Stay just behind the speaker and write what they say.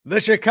The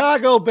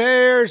Chicago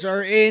Bears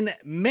are in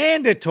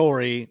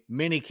mandatory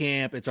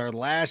minicamp. It's our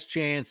last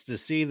chance to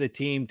see the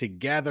team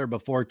together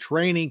before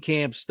training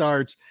camp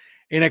starts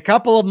in a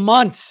couple of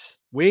months,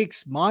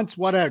 weeks, months,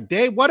 whatever,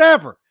 day,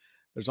 whatever.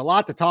 There's a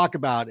lot to talk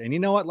about. And you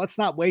know what? Let's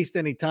not waste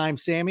any time,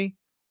 Sammy.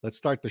 Let's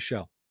start the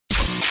show.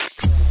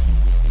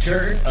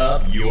 Turn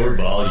up your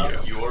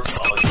volume.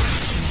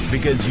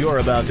 Because you're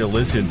about to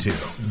listen to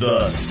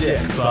The Sick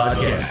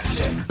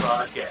Podcast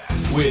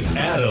with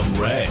Adam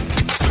Ray.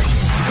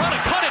 Trying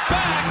to cut it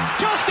back.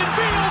 Justin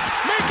Fields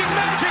making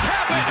magic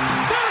happen.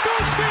 There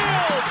goes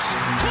Fields.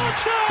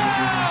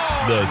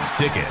 Touchdown. The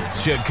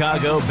sickest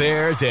Chicago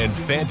Bears and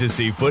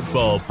fantasy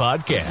football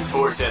podcast.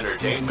 Sports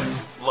entertainment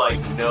like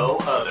no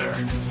other.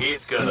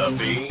 It's gonna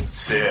be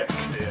sick.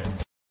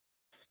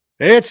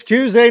 It's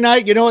Tuesday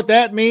night. You know what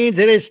that means?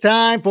 It is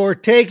time for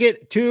Take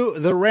It to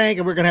the Rank,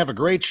 and we're going to have a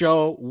great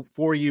show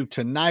for you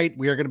tonight.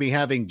 We are going to be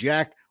having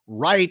Jack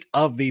Wright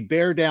of the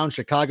Bear Down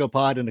Chicago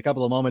pod in a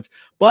couple of moments.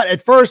 But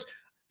at first,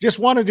 just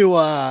wanted to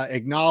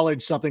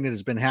acknowledge something that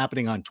has been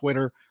happening on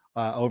Twitter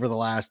over the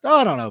last,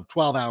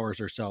 12 hours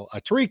or so.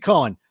 Tariq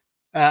Cohen,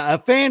 a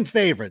fan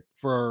favorite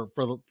for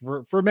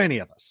many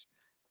of us,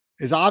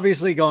 is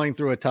obviously going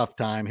through a tough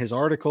time. His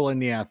article in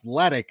The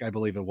Athletic, I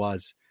believe it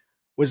was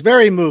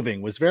very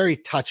moving, was very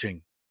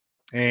touching.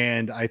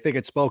 And I think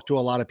it spoke to a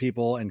lot of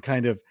people and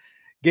kind of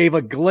gave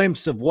a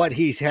glimpse of what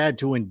he's had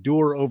to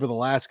endure over the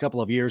last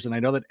couple of years. And I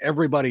know that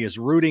everybody is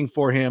rooting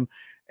for him.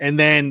 And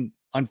then,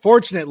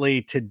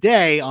 unfortunately,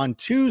 today on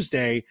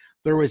Tuesday,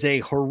 there was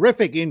a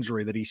horrific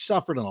injury that he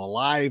suffered in a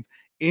live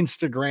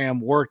Instagram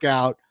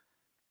workout.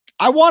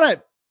 I want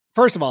to,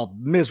 first of all,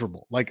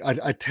 miserable, like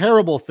a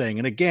terrible thing.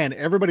 And again,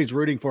 everybody's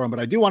rooting for him, but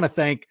I do want to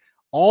thank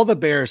all the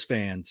Bears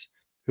fans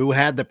who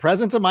had the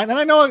presence of mind. And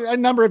I know a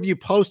number of you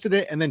posted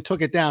it and then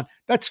took it down.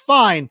 That's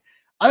fine.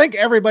 I think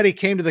everybody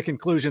came to the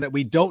conclusion that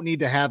we don't need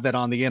to have that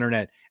on the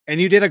internet.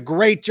 And you did a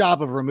great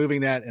job of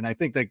removing that. And I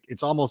think that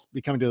it's almost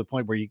becoming to the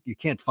point where you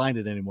can't find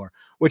it anymore,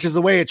 which is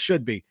the way it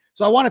should be.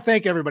 So I want to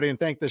thank everybody and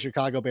thank the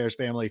Chicago Bears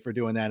family for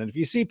doing that. And if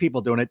you see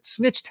people doing it,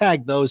 snitch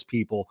tag those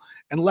people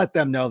and let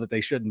them know that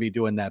they shouldn't be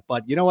doing that.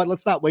 But you know what?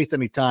 Let's not waste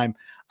any time.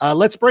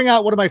 Let's bring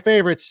out one of my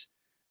favorites,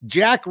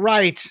 Jack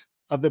Wright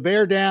of the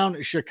Bear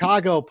Down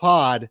Chicago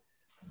pod.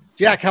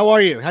 Jack, how are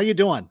you? How you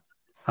doing?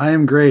 I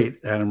am great,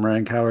 Adam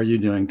Rank. How are you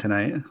doing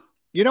tonight?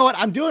 You know what?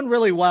 I'm doing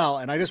really well.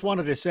 And I just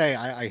wanted to say,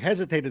 I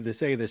hesitated to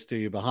say this to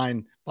you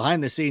behind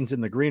the scenes in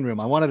the green room.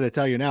 I wanted to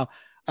tell you now,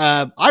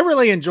 I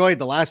really enjoyed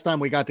the last time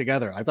we got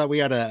together. I thought we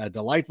had a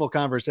delightful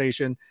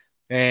conversation.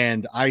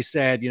 And I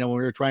said, when we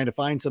were trying to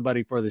find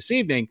somebody for this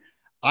evening,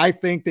 I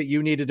think that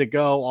you needed to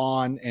go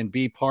on and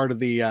be part of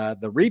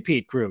the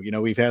repeat crew.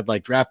 We've had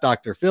like Draft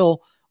Dr.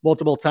 Phil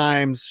multiple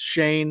times,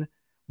 Shane,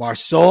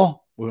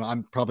 Marceau.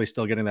 I'm probably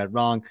still getting that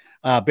wrong.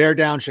 Bear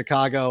Down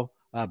Chicago,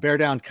 Bear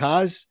Down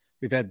Cuz.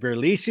 We've had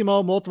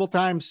Berlissimo multiple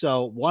times.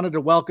 So wanted to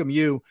welcome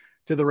you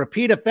to the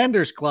Repeat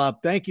Offenders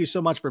Club. Thank you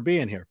so much for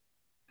being here.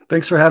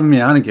 Thanks for having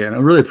me on again. I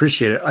really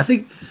appreciate it. I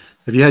think,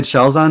 have you had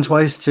Shells on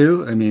twice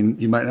too? I mean,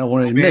 you might not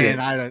want to admit it.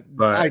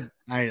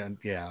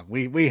 Yeah,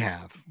 we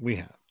have.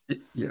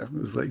 Yeah, it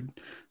was like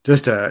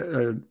just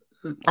a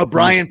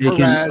Brian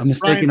Perez. A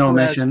mistaken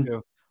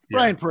omission.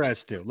 Brian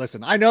Perez too.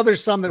 Listen, I know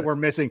there's some that we're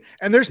missing,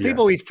 and there's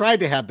people we've tried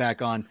to have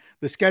back on.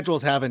 The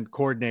schedules haven't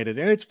coordinated,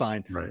 and it's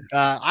fine. Right.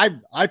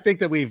 I think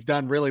that we've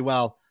done really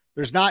well.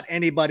 There's not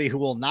anybody who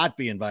will not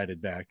be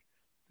invited back,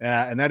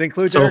 and that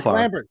includes Eric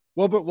Lambert.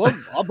 Well,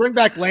 I'll bring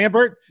back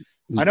Lambert.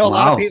 I know a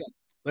lot of people.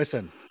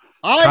 Listen,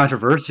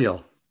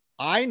 controversial.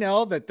 I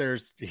know that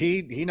there's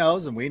he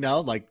knows, and we know,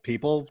 like,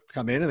 people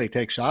come in and they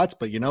take shots,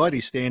 but you know what?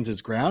 He stands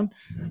his ground.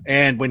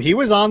 And when he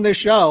was on this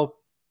show,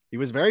 he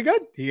was very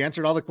good. He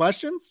answered all the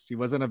questions. He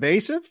wasn't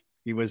evasive.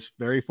 He was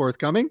very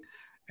forthcoming.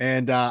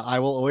 And I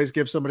will always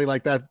give somebody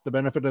like that the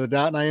benefit of the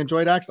doubt. And I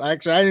enjoyed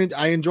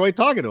I enjoyed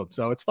talking to him.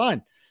 So it's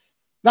fine.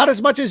 Not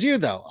as much as you,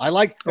 though. I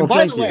like, and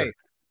by the way,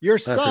 your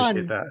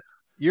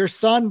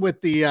son with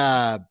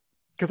the,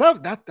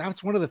 because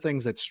that's one of the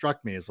things that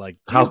struck me is like,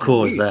 how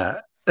cool is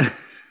that?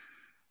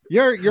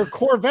 Your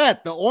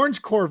Corvette, the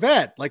orange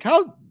Corvette. Like,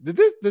 how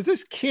does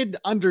this kid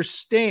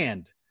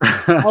understand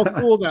how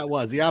cool that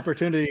was, the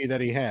opportunity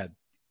that he had?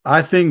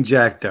 I think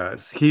Jack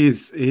does.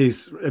 He's,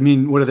 I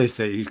mean, what do they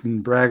say? You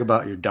can brag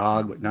about your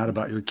dog, but not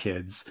about your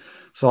kids.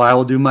 So I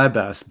will do my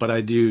best, but I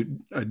do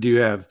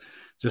have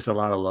just a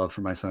lot of love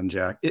for my son,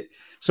 Jack.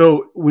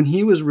 So when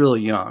he was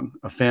really young,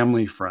 a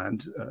family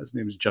friend, his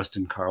name is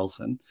Justin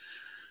Carlson,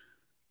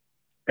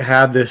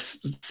 had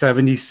this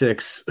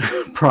 76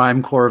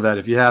 Prime Corvette.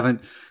 If you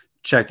haven't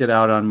checked it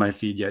out on my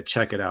feed yet,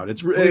 check it out.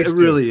 It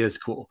really is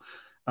cool.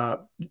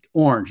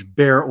 Orange,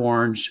 bare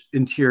orange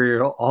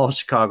interior, all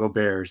Chicago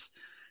Bears.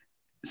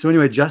 So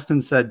anyway,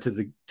 Justin said to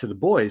the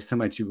boys, to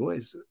my two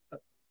boys,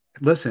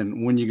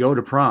 listen, when you go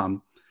to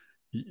prom,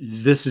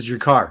 this is your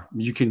car.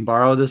 You can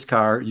borrow this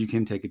car. You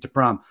can take it to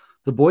prom.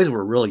 The boys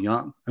were really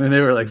young. I mean, they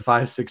were like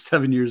 5, 6,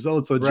 7 years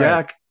old. So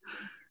right.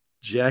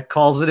 Jack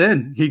calls it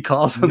in. He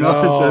calls him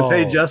up and says,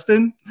 hey,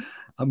 Justin,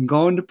 I'm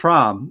going to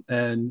prom.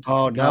 And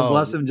Oh, God no.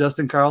 bless him.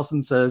 Justin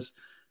Carlson says,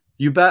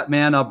 you bet,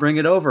 man, I'll bring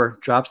it over.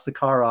 Drops the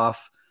car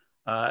off.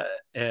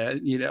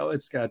 And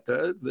it's got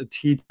the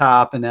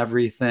T-top and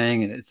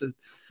everything. And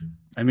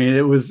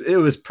it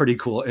was pretty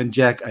cool. And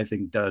Jack, I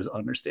think, does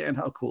understand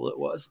how cool it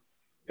was.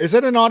 Is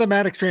it an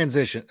automatic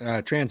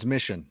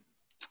transmission?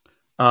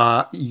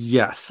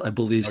 Yes, I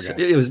believe so.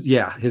 Okay. It was,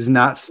 his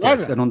not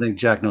stick. I don't think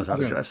Jack knows how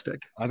to drive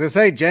stick. I was gonna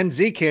say Gen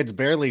Z kids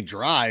barely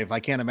drive. I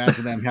can't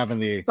imagine them having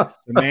the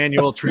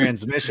manual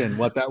transmission.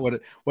 What that would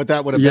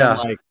have been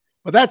like.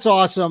 But that's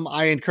awesome.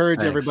 I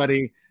encourage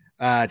everybody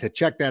to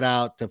check that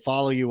out, to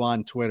follow you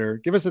on Twitter.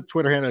 Give us a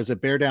Twitter handle. Is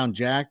it Bear Down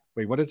Jack?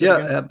 Wait, what is it?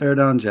 Yeah, at Bear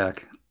Down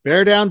Jack.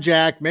 Bear Down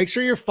Jack. Make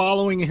sure you're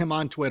following him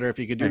on Twitter. If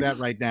you could do that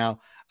right now,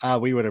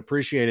 we would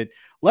appreciate it.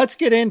 Let's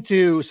get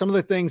into some of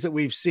the things that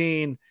we've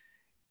seen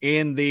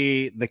in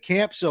the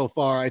camp so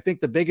far. I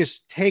think the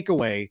biggest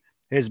takeaway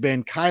has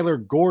been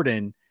Kyler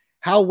Gordon,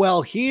 how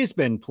well he's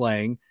been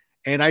playing.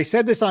 And I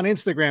said this on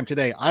Instagram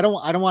today. I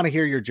don't want to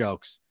hear your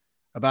jokes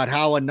about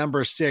how a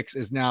number 6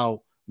 is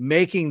now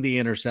making the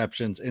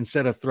interceptions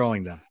instead of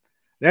throwing them.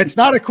 That's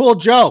not a cool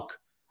joke.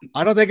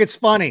 I don't think it's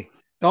funny.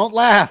 Don't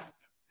laugh.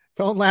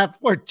 Don't laugh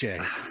for Jay.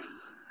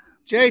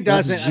 Jay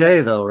doesn't. That's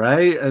Jay, though,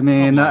 right? I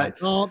mean, I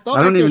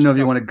don't even know if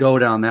you want to go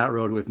down that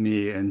road with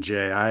me and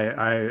Jay.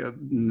 I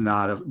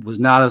was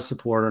not a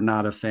supporter,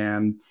 not a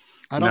fan.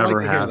 I don't never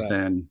like to hear have that.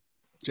 been.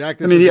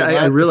 Jack,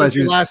 I realize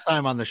your last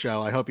time on the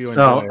show. I hope you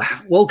enjoy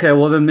it. Okay,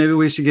 well then maybe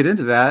we should get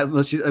into that.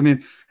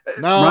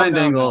 Ryan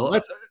Dangle.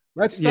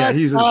 Let's he's a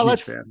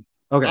huge fan.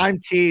 Okay, I'm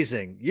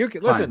teasing. You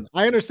can listen.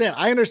 I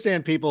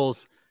understand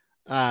people's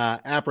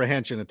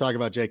apprehension to talk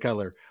about Jay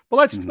Cutler, but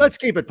let's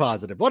keep it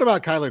positive. What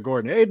about Kyler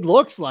Gordon? It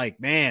looks like,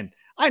 man,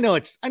 I know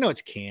it's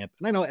camp,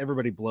 and I know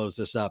everybody blows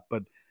this up,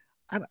 but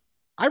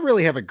I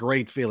really have a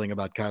great feeling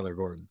about Kyler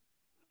Gordon.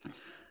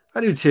 I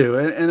do too.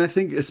 And I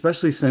think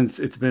especially since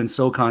it's been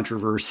so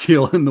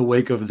controversial in the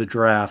wake of the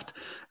draft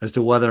as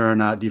to whether or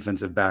not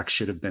defensive backs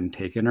should have been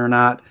taken or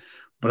not.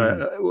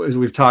 But as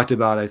we've talked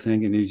about, I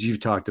think, and as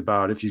you've talked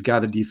about, if you've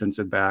got a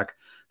defensive back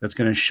that's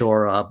going to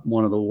shore up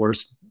one of the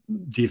worst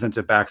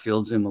defensive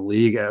backfields in the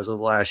league as of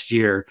last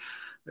year,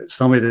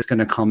 somebody that's going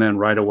to come in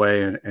right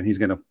away and he's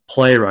going to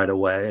play right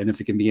away. And if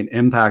he can be an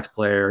impact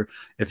player,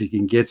 if he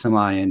can get some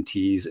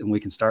INTs and we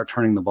can start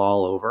turning the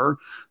ball over,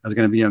 that's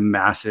going to be a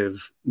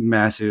massive,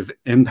 massive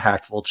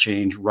impactful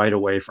change right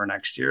away for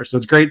next year. So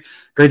it's great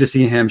to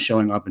see him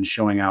showing up and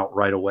showing out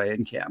right away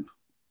in camp.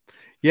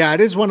 Yeah,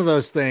 it is one of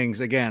those things.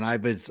 Again, I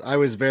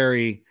was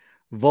very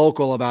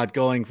vocal about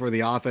going for the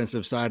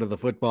offensive side of the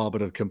football,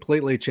 but have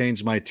completely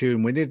changed my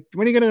tune when you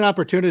get an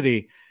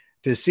opportunity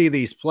to see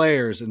these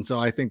players. And so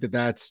I think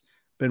that's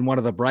been one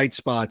of the bright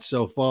spots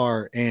so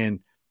far. And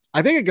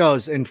I think it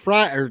goes in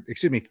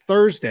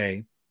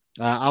Thursday.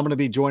 I'm going to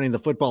be joining the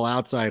Football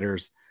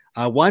Outsiders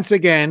once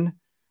again,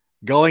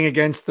 going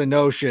against the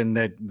notion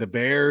that the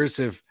Bears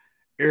have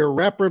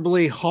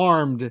irreparably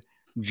harmed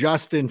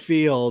Justin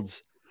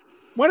Fields.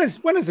 When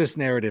is this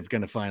narrative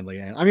going to finally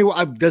end? I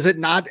mean, does it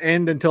not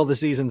end until the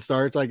season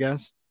starts, I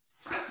guess?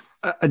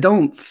 I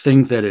don't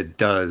think that it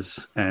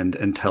does end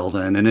until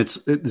then. And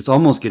it's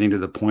almost getting to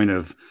the point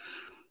of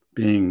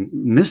being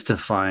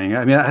mystifying.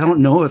 I mean, I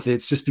don't know if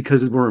it's just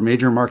because we're a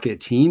major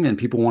market team and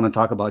people want to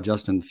talk about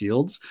Justin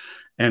Fields.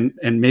 And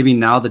maybe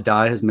now the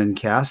die has been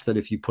cast that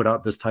if you put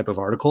out this type of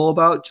article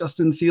about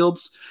Justin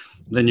Fields,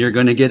 then you're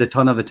going to get a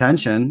ton of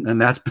attention.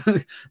 And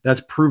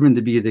that's proven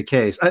to be the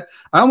case. I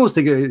almost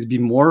think it would be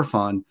more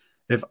fun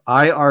if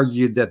I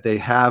argued that they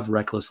have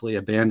recklessly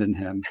abandoned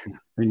him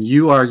and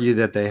you argue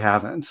that they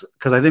haven't,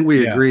 because I think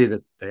we agree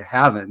that they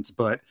haven't.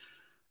 But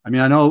I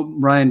mean, I know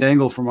Ryan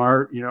Dangle from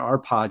our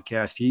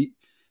podcast,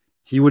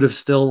 he would have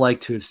still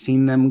liked to have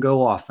seen them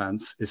go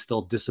offense, is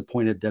still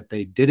disappointed that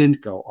they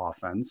didn't go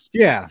offense.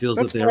 Yeah. Feels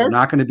that they're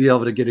not going to be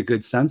able to get a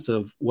good sense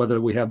of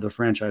whether we have the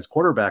franchise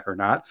quarterback or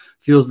not.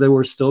 Feels there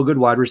were still good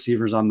wide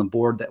receivers on the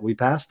board that we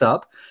passed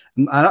up.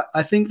 And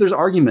I think there's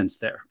arguments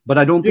there, but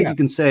I don't think you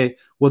can say,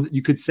 well,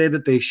 you could say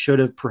that they should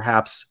have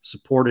perhaps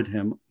supported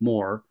him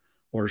more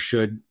or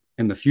should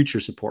in the future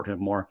support him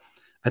more.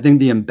 I think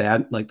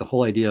the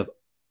whole idea of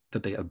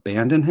that they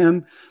abandon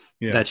him,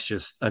 that's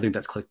just, I think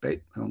that's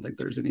clickbait. I don't think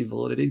there's any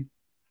validity.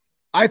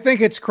 I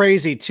think it's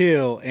crazy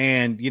too.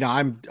 And,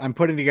 I'm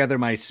putting together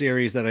my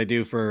series that I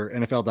do for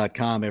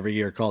NFL.com every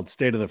year called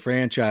State of the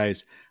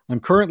Franchise.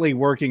 I'm currently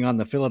working on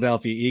the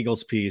Philadelphia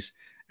Eagles piece.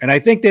 And I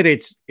think that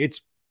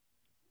it's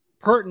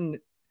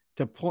pertinent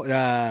to point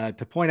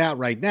out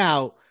right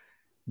now,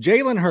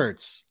 Jalen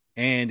Hurts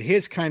and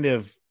his kind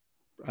of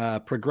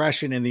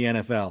progression in the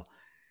NFL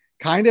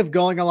kind of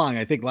going along.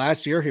 I think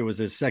last year it was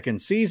his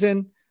second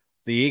season.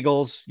 The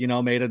Eagles,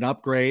 made an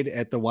upgrade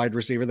at the wide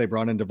receiver. They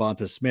brought in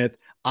Devonta Smith.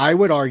 I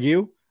would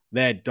argue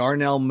that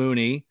Darnell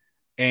Mooney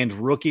and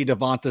rookie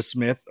Devonta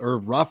Smith are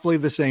roughly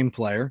the same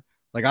player.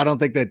 Like, I don't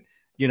think that,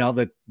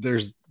 that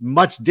there's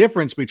much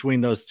difference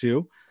between those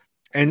two.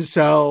 And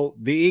so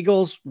the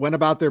Eagles went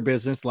about their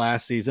business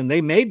last season.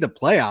 They made the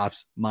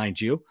playoffs,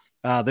 mind you.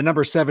 the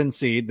number 7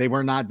 seed. They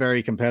were not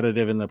very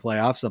competitive in the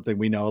playoffs, something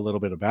we know a little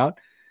bit about.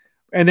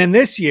 And then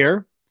this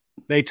year,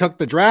 they took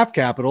the draft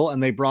capital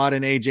and they brought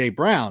in A.J.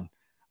 Brown.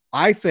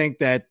 I think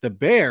that the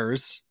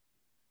Bears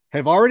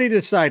have already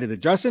decided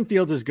that Justin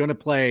Fields is going to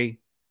play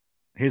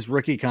his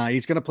rookie con.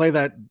 He's going to play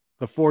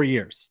the 4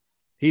 years.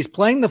 He's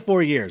playing the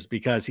 4 years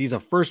because he's a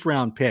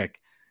first-round pick.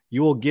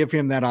 You will give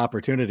him that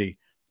opportunity.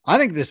 I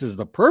think this is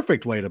the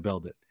perfect way to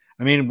build it.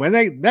 I mean, when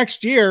they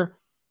next year,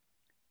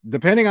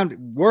 depending on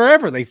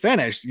wherever they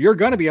finish, you're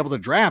going to be able to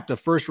draft a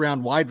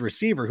first-round wide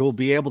receiver who will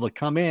be able to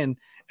come in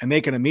and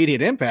make an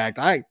immediate impact.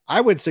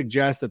 I would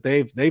suggest that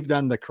they've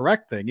done the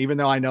correct thing, even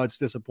though I know it's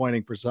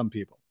disappointing for some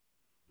people.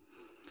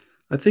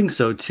 I think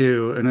so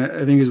too. And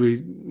I think as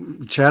we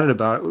chatted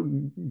about,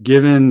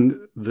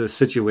 given the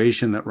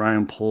situation that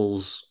Ryan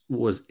Poles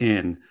was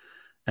in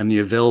and the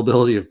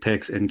availability of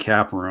picks in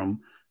cap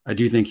room, I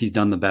do think he's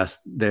done the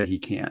best that he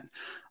can.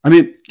 I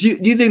mean, do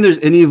you think there's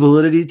any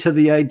validity to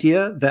the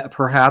idea that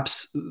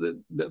perhaps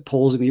the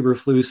Poles and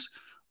Eberflus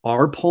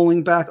are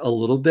pulling back a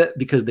little bit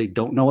because they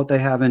don't know what they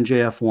have in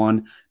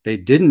JF1? They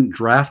didn't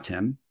draft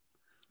him.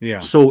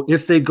 Yeah. So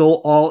if they go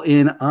all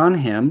in on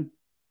him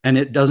and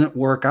it doesn't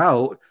work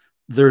out,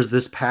 there's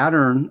this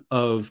pattern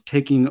of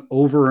taking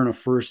over in a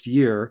first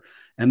year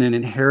and then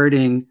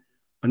inheriting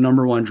a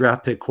number 1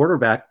 draft pick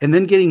quarterback and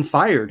then getting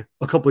fired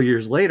a couple of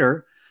years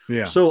later.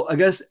 Yeah. So I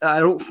guess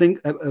I'm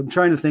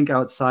trying to think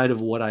outside of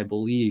what I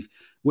believe.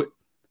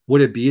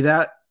 Would it be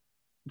that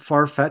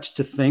far-fetched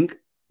to think,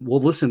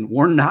 well, listen,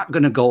 we're not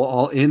going to go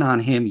all in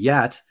on him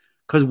yet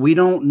because we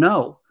don't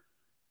know.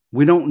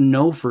 We don't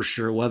know for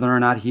sure whether or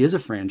not he is a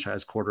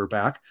franchise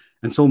quarterback.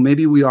 And so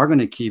maybe we are going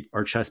to keep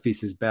our chess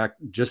pieces back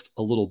just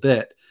a little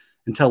bit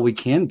until we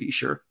can be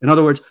sure. In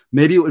other words,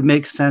 maybe it would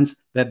make sense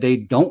that they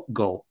don't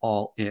go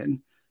all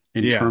in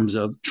terms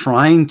of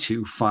trying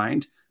to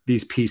find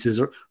these pieces.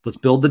 Let's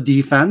build the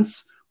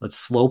defense. Let's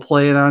slow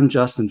play it on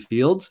Justin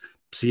Fields,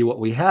 see what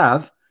we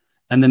have.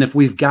 And then if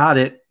we've got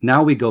it,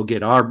 now we go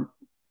get our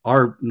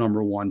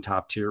number 1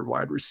 top tier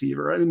wide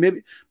receiver. I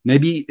mean,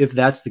 maybe if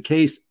that's the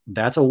case,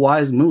 that's a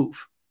wise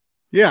move.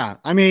 Yeah.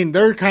 I mean,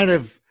 they're kind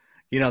of,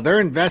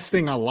 they're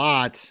investing a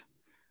lot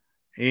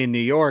in New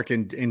York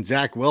and in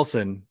Zach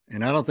Wilson.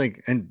 And I don't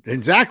think, and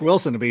Zach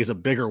Wilson to me is a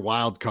bigger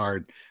wild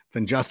card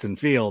than Justin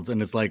Fields.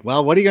 And it's like,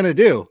 well, what are you going to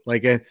do?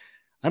 Like, I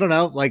don't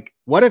know. Like,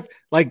 what if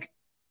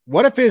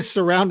his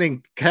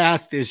surrounding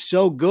cast is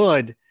so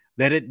good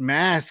that it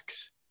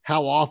masks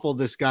how awful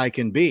this guy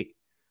can be?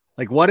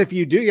 Like, what if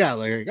you do? Yeah.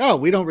 Like, oh,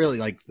 we don't really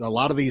like a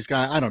lot of these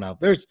guys. I don't know.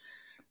 There's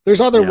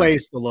other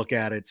ways to look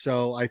at it.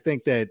 So I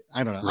think that,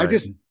 I don't know.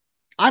 Right.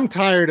 I'm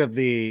tired of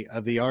the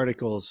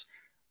articles.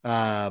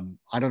 I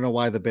don't know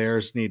why the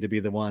Bears need to be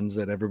the ones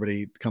that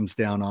everybody comes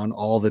down on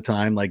all the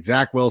time. Like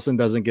Zach Wilson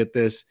doesn't get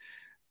this.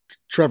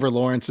 Trevor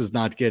Lawrence is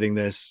not getting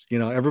this.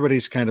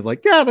 Everybody's kind of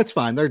like, yeah, that's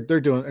fine. They're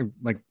doing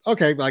like,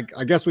 okay, like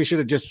I guess we should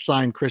have just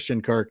signed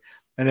Christian Kirk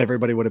and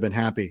everybody would have been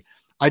happy.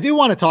 I do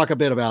want to talk a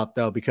bit about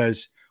though,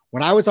 because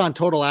when I was on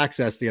Total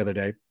Access the other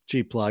day,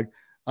 cheap plug,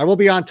 I will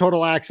be on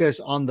Total Access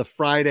on the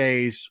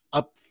Fridays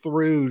up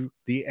through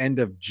the end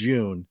of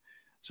June.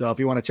 So if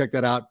you want to check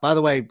that out, by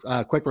the way,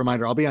 quick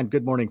reminder, I'll be on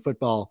Good Morning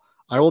Football.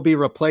 I will be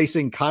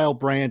replacing Kyle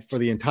Brandt for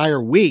the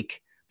entire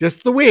week,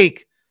 just the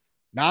week,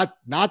 not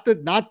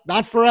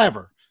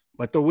forever,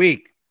 but the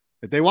week.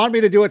 If they want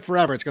me to do it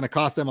forever, it's going to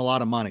cost them a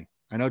lot of money.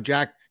 I know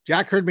Jack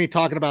heard me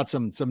talking about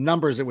some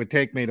numbers it would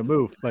take me to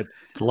move, but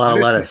it's a lot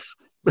of lettuce.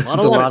 It's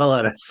a lot of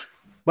lettuce.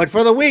 But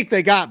for the week,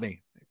 they got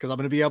me because I'm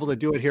going to be able to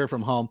do it here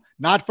from home,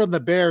 not from the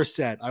Bears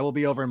set. I will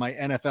be over in my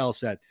NFL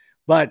set,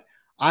 but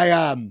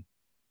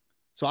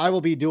so I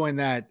will be doing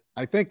that.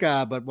 I think,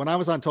 but when I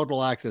was on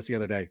Total Access the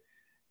other day,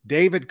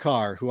 David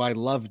Carr, who I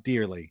love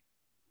dearly,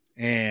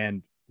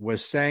 and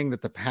was saying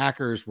that the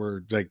Packers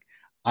were like,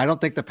 I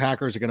don't think the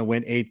Packers are going to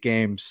win 8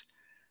 games.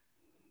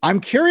 I'm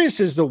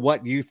curious as to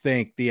what you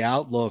think the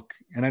outlook,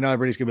 and I know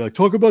everybody's going to be like,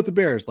 talk about the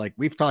Bears. Like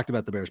we've talked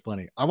about the Bears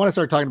plenty. I want to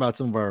start talking about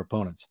some of our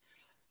opponents.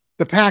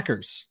 The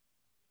Packers.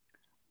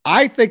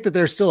 I think that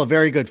they're still a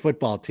very good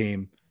football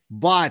team,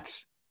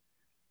 but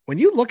when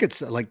you look at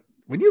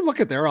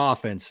their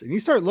offense and you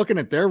start looking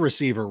at their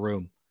receiver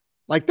room,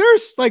 like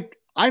there's like,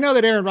 I know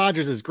that Aaron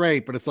Rodgers is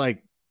great, but it's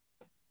like,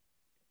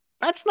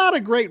 that's not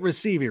a great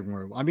receiving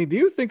room. I mean, do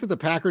you think that the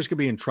Packers could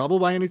be in trouble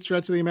by any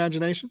stretch of the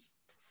imagination?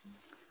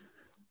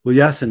 Well,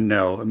 yes and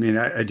no. I mean,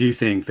 I do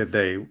think that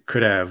they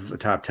could have a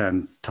top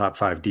 10, top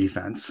 5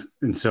 defense.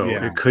 And so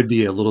it could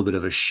be a little bit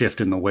of a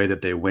shift in the way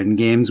that they win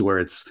games where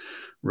it's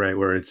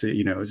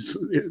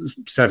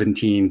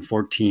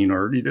 17-14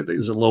 or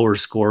there's a lower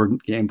score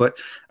game. But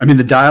I mean,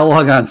 the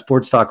dialogue on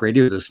Sports Talk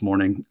Radio this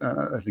morning,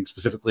 I think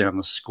specifically on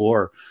the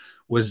score,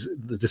 was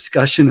the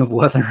discussion of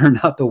whether or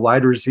not the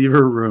wide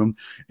receiver room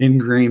in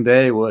Green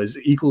Bay was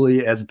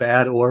equally as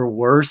bad or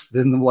worse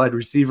than the wide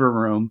receiver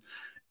room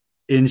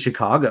in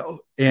Chicago.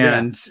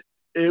 And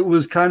it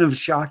was kind of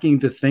shocking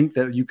to think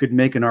that you could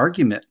make an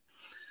argument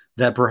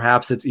that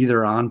perhaps it's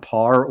either on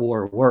par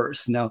or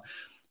worse. Now,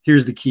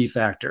 here's the key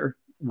factor.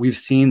 We've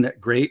seen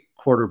that great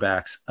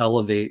quarterbacks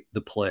elevate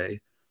the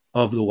play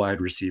of the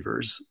wide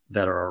receivers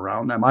that are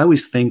around them. I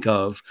always think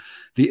of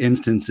the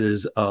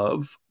instances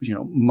of,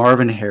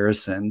 Marvin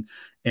Harrison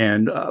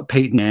and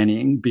Peyton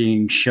Manning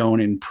being shown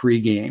in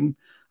pregame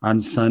on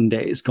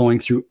Sundays, going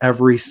through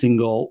every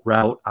single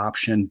route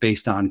option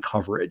based on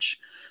coverage.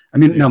 I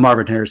mean, now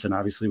Marvin Harrison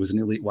obviously was an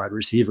elite wide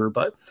receiver,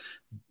 but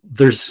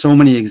there's so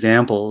many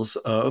examples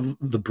of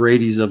the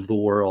Bradys of the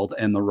world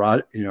and the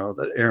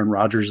Aaron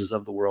Rodgerses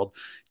of the world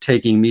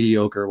taking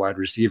mediocre wide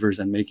receivers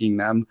and making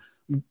them,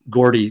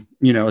 Gordy,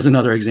 is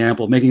another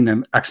example, making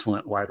them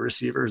excellent wide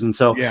receivers. And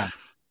so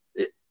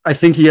I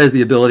think he has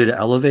the ability to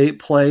elevate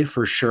play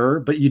for sure,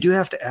 but you do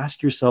have to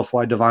ask yourself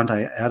why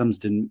Davante Adams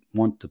didn't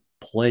want to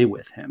play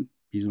with him.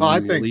 I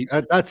think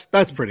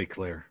that's pretty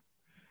clear.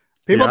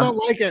 People don't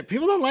like it.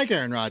 People don't like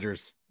Aaron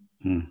Rodgers.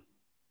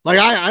 Like,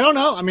 I don't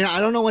know. I mean, I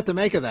don't know what to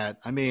make of that.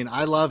 I mean,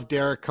 I love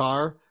Derek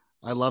Carr.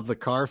 I love the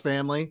Carr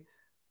family.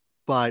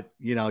 But,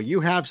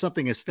 you have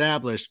something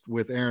established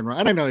with Aaron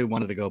Rodgers. I know he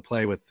wanted to go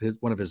play with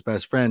one of his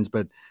best friends,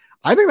 but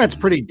I think that's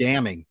pretty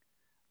damning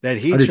that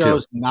he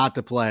chose not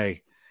to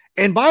play.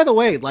 And by the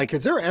way, like,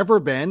 has there ever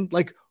been,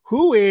 like,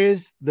 who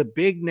is the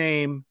big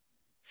name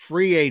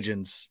free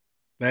agents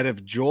that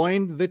have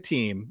joined the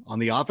team on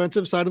the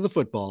offensive side of the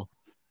football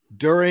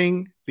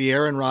during the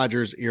Aaron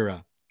Rodgers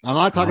era? I'm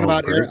not talking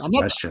about Aaron.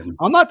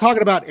 I'm not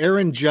talking about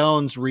Aaron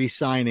Jones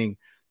re-signing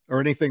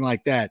or anything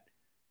like that.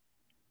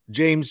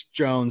 James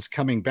Jones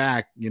coming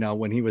back,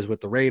 when he was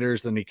with the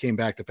Raiders, then he came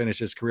back to finish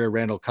his career.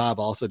 Randall Cobb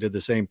also did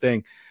the same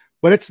thing.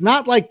 But it's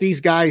not like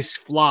these guys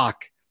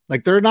flock.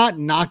 Like, they're not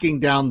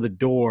knocking down the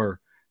door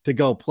to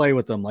go play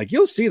with them. Like,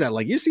 you'll see that.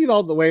 Like, you see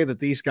all the way that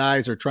these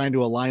guys are trying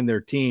to align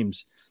their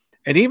teams.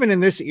 And even in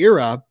this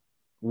era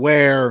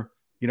where,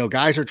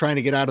 guys are trying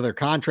to get out of their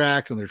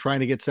contracts and they're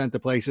trying to get sent to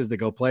places to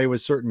go play with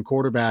certain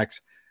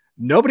quarterbacks,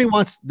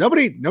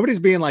 nobody's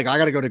being like, I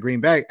got to go to Green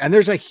Bay. And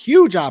there's a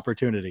huge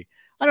opportunity.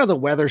 I know the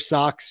weather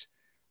sucks,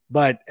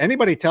 but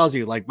anybody tells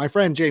you, like my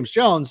friend James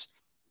Jones,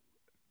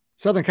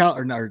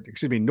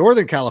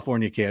 Northern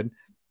California kid,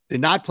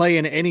 did not play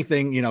in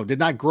anything, did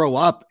not grow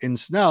up in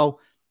snow.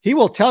 He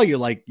will tell you,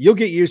 like, you'll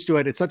get used to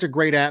it. It's such a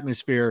great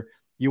atmosphere.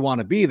 You want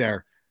to be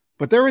there.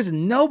 But there is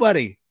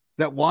nobody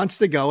that wants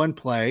to go and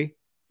play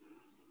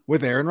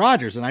with Aaron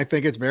Rodgers. And I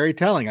think it's very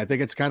telling. I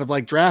think it's kind of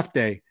like draft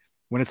day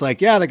when it's like,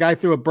 the guy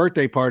threw a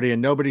birthday party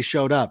and nobody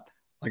showed up.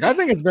 Like, I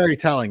think it's very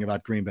telling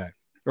about Green Bay,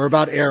 or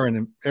about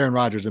Aaron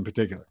Rodgers in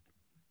particular.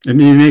 I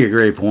mean, you make a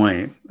great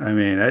point. I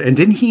mean, and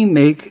didn't he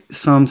make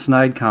some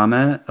snide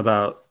comment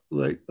about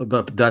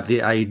that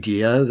the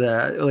idea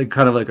that, like,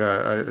 kind of like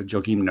a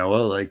Joakim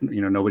Noah, like,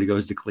 nobody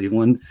goes to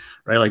Cleveland,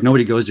 right? Like,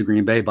 nobody goes to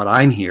Green Bay, but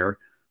I'm here.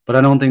 But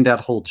I don't think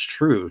that holds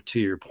true to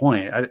your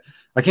point.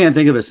 I can't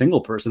think of a single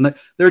person.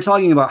 They're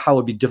talking about how it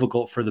would be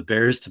difficult for the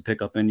Bears to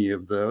pick up any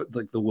of the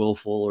Will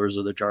Fullers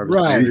or the Jarvis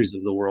Landrys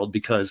of the world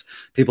because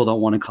people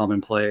don't want to come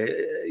and play,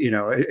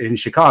 in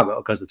Chicago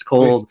because it's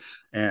cold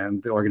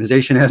and the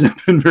organization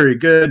hasn't been very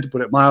good, to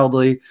put it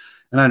mildly.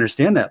 And I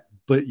understand that.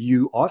 But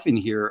you often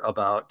hear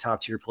about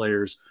top tier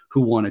players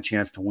who want a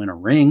chance to win a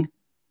ring.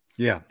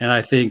 Yeah. And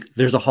I think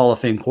there's a Hall of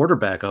Fame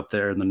quarterback up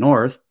there in the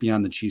North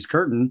beyond the cheese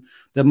curtain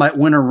that might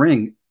win a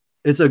ring.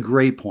 It's a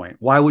great point.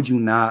 Why would you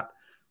not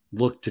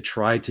look to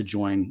try to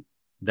join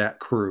that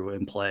crew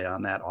and play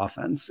on that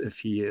offense if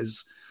he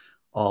is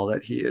all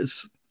that he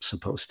is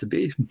supposed to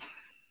be?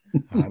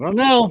 I don't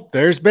know.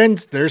 There's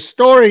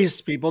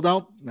stories. People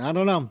don't, I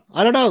don't know.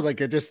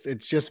 Like,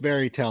 it's just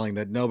very telling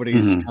that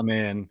nobody's come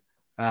in.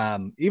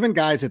 Even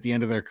guys at the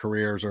end of their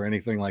careers or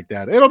anything like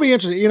that. It'll be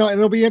interesting,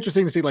 it'll be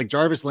interesting to see, like,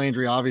 Jarvis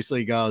Landry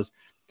obviously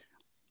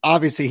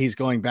he's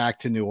going back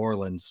to New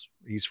Orleans.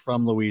 He's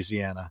from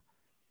Louisiana,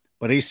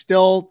 but he's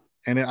still,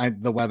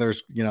 the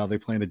weather's, they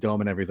play in a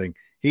dome and everything.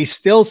 He's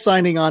still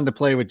signing on to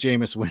play with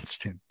Jameis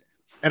Winston.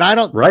 And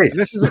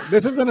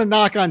this isn't a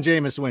knock on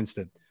Jameis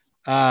Winston,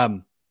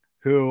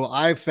 who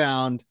I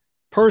found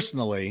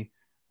personally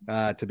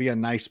to be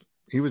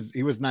he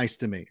was nice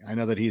to me. I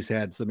know that he's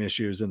had some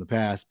issues in the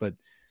past, but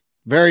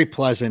very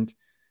pleasant.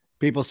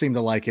 People seem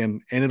to like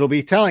him, and it'll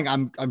be telling.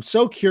 I'm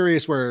so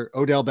curious where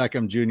Odell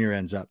Beckham Jr.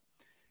 ends up,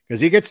 because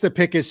he gets to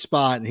pick his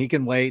spot and he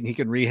can wait and he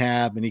can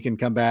rehab and he can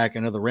come back. I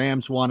know the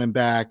Rams want him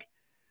back.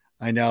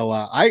 I know.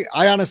 I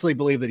honestly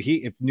believe that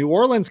if New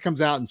Orleans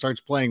comes out and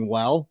starts playing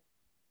well,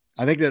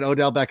 I think that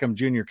Odell Beckham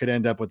Jr. could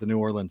end up with the New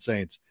Orleans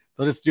Saints.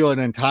 They'll just do an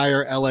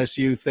entire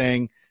LSU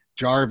thing.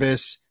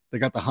 Jarvis, they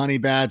got the Honey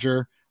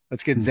Badger.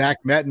 Let's get Zach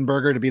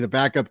Mettenberger to be the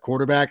backup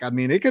quarterback. I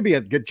mean, it could be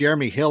get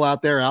Jeremy Hill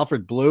out there,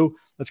 Alfred Blue.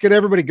 Let's get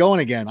everybody going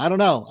again. I don't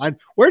know.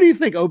 Where do you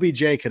think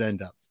OBJ could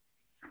end up?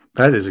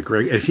 That is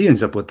if he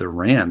ends up with the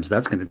Rams,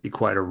 that's going to be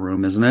quite a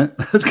room, isn't it?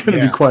 That's going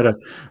to be quite a,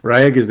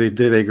 right? Because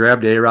they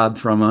grabbed A-Rob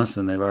from us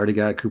and they've already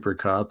got Cooper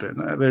Kupp.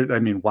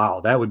 And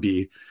wow, that would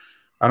be,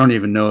 I don't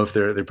even know if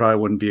there probably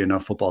wouldn't be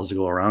enough footballs to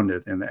go around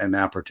it in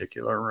that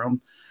particular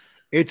room.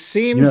 It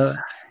seems,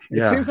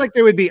 it seems like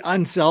they would be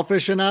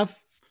unselfish enough.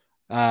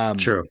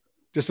 True.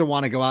 Just to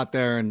want to go out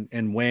there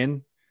and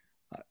win.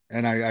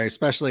 And I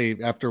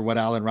especially after what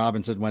Allen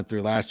Robinson went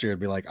through last year, it'd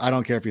be like, I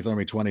don't care if you throw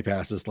me 20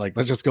 passes. Like,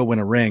 let's just go win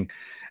a ring.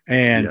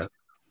 And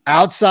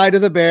outside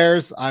of the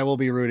Bears, I will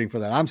be rooting for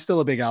that. I'm still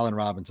a big Allen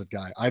Robinson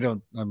guy.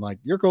 I'm like,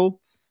 you're cool.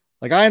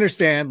 Like, I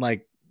understand.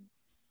 Like,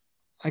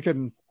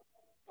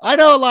 I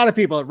know a lot of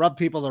people, it rub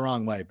people the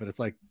wrong way, but it's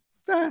like,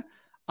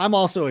 I'm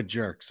also a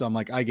jerk. So I'm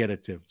like, I get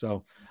it too.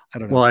 So I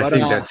don't know. Well, I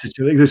think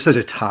there's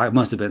it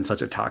must have been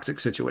such a toxic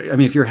situation. I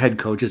mean, if your head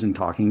coach isn't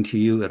talking to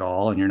you at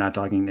all and you're not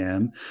talking to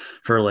him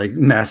for like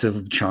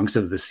massive chunks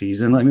of the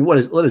season, I mean, what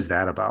is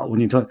that about when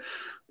you talk?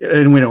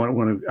 And we don't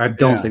want to, I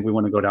don't think we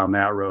want to go down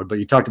that road, but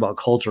you talked about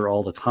culture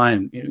all the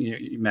time,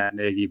 Matt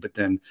Nagy, but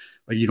then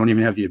like, you don't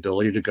even have the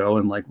ability to go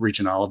and like reach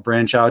an olive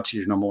branch out to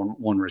your number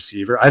one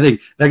receiver. I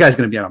think that guy's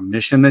going to be on a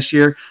mission this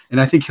year.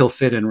 And I think he'll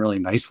fit in really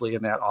nicely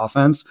in that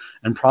offense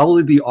and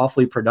probably be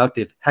awfully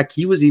productive. Heck,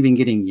 he was even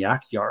getting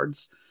yak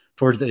yards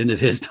towards the end of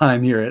his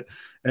time here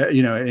at,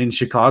 in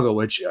Chicago,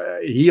 which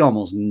he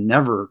almost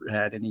never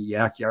had any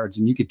yak yards.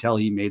 And you could tell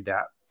he made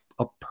that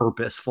a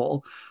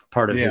purposeful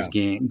part of his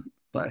game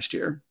last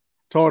year.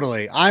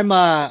 Totally. I'm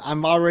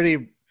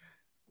already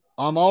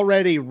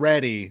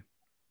ready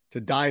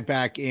to dive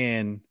back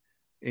in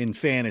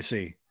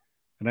fantasy.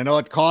 And I know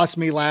it cost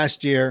me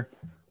last year.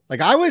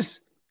 Like I know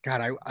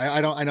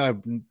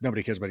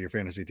nobody cares about your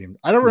fantasy team.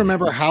 I don't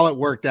remember how it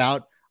worked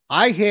out.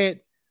 I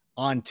hit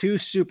on 2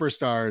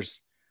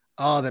 superstars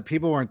that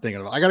people weren't thinking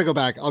of. I got to go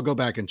back. I'll go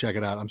back and check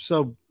it out. I'm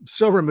so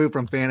removed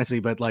from fantasy,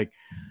 but like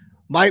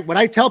when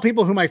I tell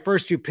people who my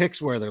first 2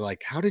 picks were, they're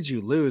like, how did you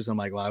lose? I'm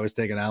like, well, I was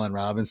taking Allen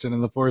Robinson in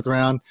the 4th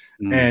round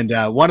and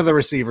one of the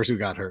receivers who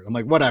got hurt. I'm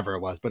like, whatever it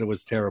was, but it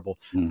was terrible.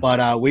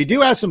 But we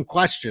do have some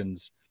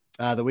questions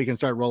that we can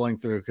start rolling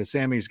through because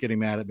Sammy's getting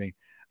mad at me.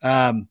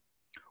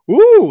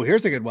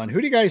 Here's a good one. Who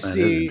do you guys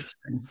see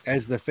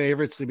as the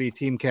favorites to be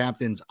team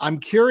captains? I'm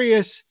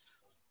curious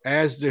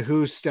as to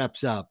who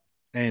steps up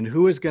and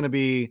who is going to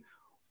be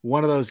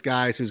one of those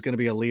guys who's going to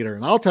be a leader.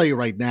 And I'll tell you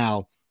right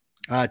now,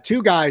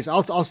 2 guys,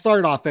 I'll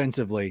start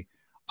offensively.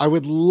 I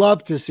would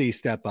love to see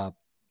step up.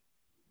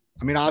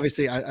 I mean,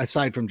 obviously,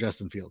 aside from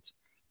Justin Fields,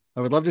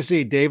 I would love to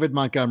see David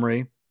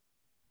Montgomery,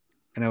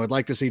 and I would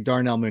like to see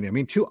Darnell Mooney. I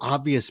mean, 2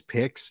 obvious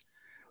picks,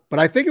 but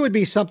I think it would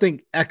be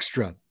something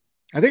extra.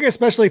 I think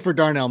especially for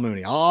Darnell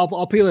Mooney.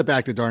 I'll peel it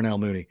back to Darnell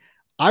Mooney.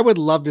 I would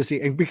love to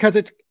see, and because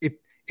it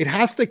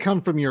has to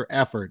come from your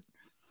effort,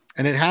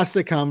 and it has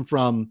to come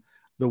from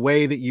the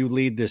way that you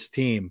lead this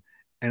team.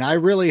 And I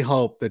really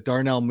hope that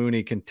Darnell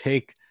Mooney can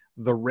take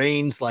the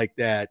reins like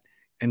that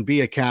and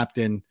be a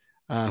captain.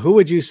 Who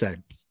would you say?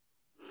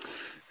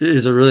 It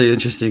is a really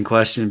interesting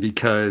question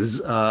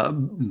because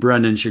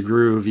Brendan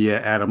Shagru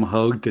via Adam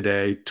Hogue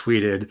today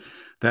tweeted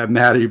that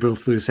Matt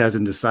Eberflus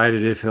hasn't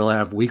decided if he'll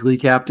have weekly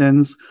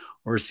captains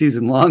or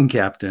season-long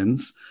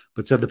captains,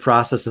 but said the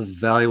process of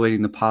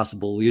evaluating the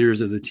possible leaders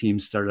of the team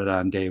started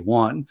on day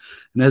 1.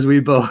 And as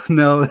we both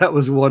know, that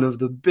was one of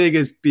the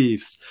biggest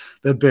beefs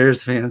that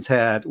Bears fans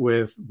had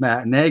with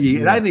Matt Nagy.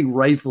 And I think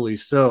rightfully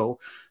so,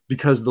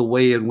 because the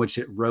way in which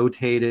it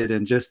rotated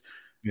and just,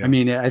 I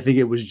mean, I think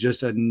it was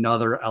just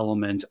another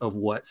element of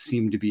what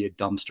seemed to be a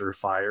dumpster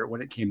fire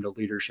when it came to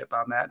leadership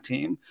on that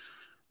team.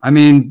 I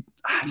mean,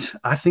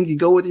 I think you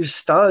go with your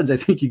studs. I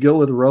think you go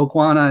with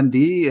Roquan on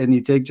D and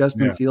you take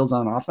Justin Fields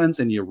on offense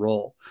and you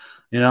roll.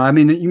 I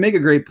mean, you make a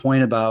great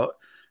point about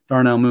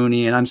Darnell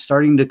Mooney, and I'm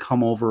starting to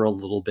come over a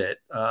little bit.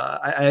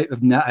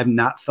 I've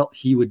not felt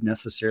he would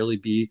necessarily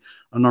be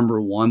a number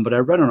 1, but I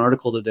read an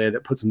article today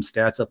that put some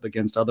stats up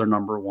against other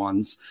number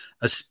 1s,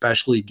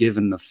 especially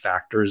given the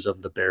factors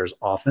of the Bears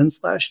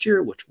offense last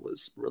year, which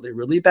was really,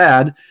 really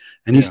bad.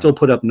 And he still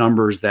put up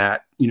numbers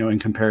that, in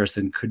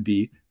comparison could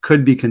be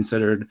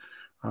considered,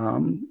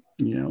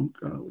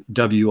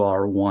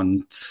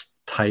 WR1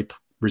 type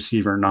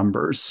receiver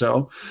numbers.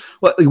 So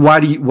why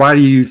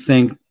do you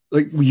think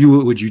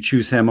would you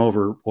choose him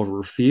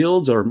over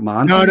Fields or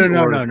Monty?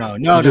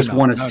 No. Just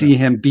want to see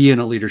him be in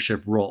a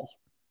leadership role.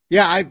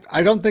 Yeah.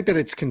 I don't think that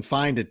it's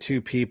confined to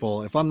 2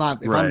 people. If I'm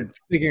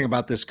thinking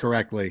about this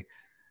correctly,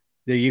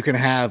 that you can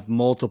have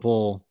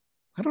multiple.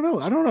 I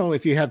don't know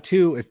if you have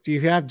 2, if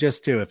you have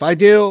just 2, if I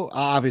do,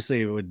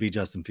 obviously it would be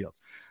Justin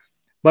Fields.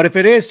 But if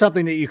it is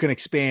something that you can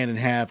expand and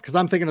have, because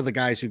I'm thinking of the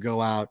guys who go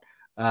out,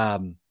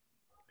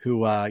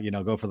 who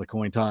go for the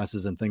coin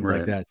tosses and things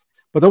like that.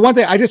 But the one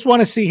thing I just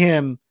want to see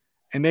him,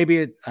 and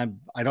maybe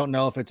I don't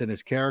know if it's in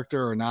his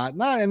character or not.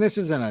 And this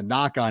isn't a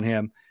knock on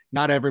him.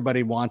 Not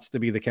everybody wants to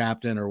be the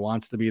captain or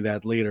wants to be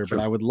that leader, but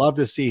I would love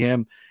to see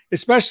him,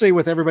 especially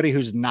with everybody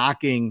who's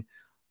knocking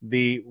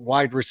the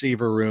wide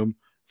receiver room,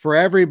 for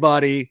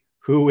everybody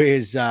who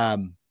is,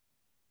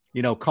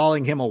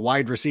 calling him a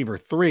wide receiver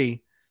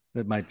 3.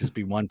 That might just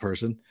be one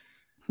person.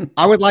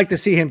 I would like to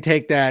see him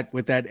take that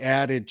with that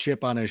added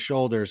chip on his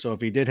shoulder. So if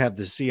he did have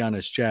the C on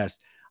his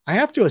chest, I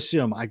have to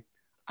assume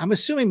I'm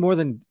assuming more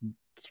than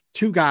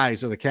 2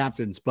 guys are the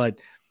captains, but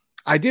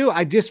I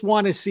just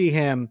want to see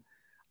him.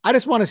 I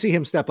just want to see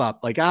him step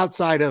up, like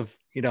outside of,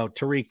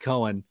 Tariq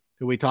Cohen,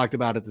 who we talked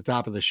about at the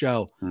top of the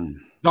show. Hmm.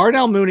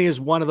 Darnell Mooney is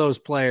one of those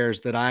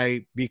players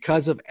that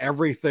because of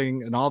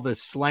everything and all the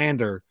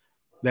slander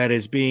that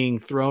is being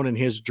thrown in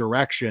his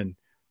direction,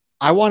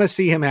 I want to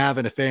see him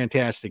having a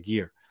fantastic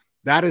year.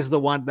 That is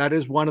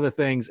one of the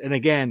things. And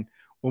again,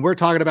 when we're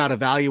talking about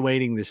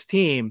evaluating this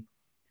team,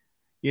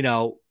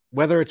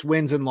 whether it's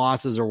wins and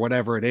losses or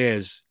whatever it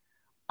is,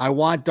 I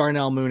want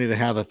Darnell Mooney to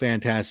have a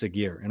fantastic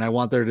year. And I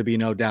want there to be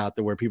no doubt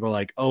that where people are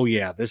like, oh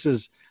yeah, this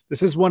is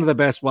one of the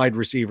best wide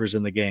receivers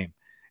in the game.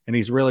 And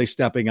he's really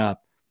stepping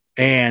up.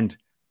 And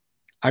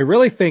I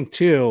really think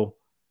too,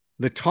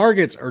 the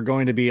targets are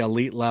going to be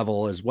elite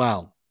level as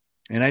well.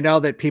 And I know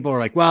that people are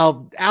like,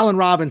 well, Allen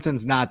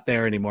Robinson's not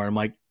there anymore. I'm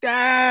like,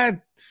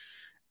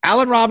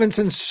 Allen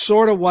Robinson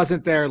sort of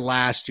wasn't there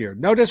last year.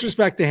 No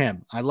disrespect to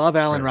him. I love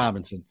Allen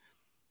Robinson.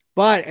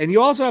 And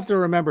you also have to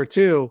remember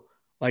too,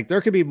 like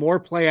there could be more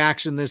play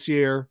action this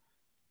year.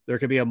 There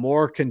could be a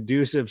more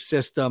conducive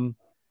system.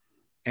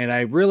 And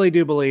I really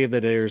do believe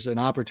that there's an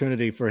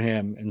opportunity for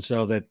him. And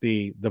so that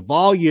the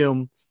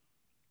volume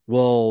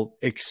will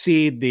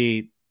exceed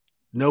the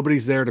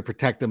nobody's there to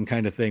protect them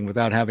kind of thing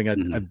without having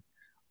a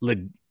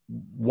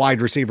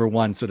wide receiver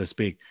one, so to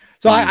speak.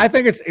 So I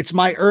think it's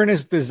my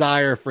earnest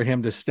desire for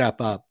him to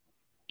step up.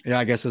 Yeah,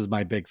 I guess is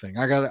my big thing.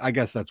 I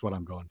guess that's what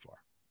I'm going for.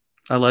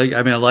 I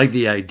like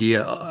the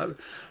idea.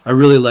 I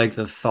really like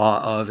the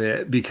thought of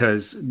it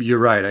because you're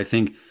right. I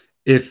think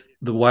if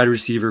the wide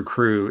receiver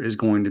crew is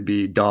going to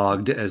be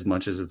dogged as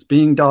much as it's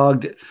being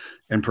dogged,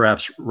 and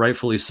perhaps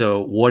rightfully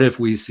so, what if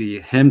we see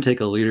him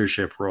take a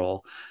leadership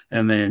role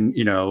and then,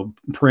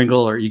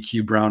 Pringle or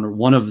EQ Brown or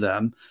one of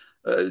them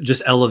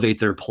just elevate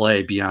their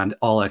play beyond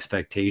all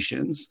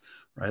expectations,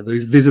 right?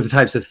 These are the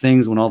types of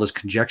things when all this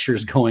conjecture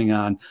is going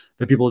on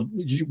that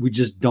we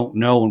just don't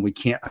know and we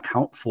can't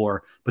account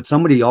for, but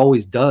somebody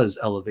always does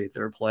elevate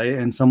their play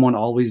and someone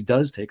always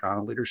does take on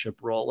a leadership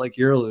role like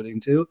you're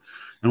alluding to.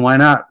 And why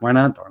not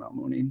Darnell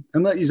Mooney?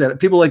 And like you said,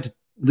 people like to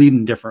lead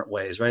in different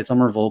ways, right?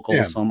 Some are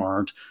vocal, some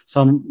aren't,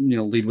 some,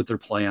 lead with their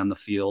play on the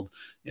field.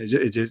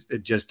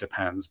 It just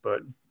depends,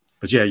 but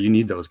yeah, you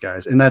need those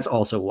guys. And that's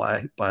also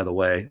why, by the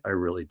way, I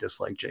really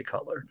dislike Jay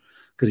Cutler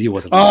because he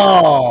wasn't. He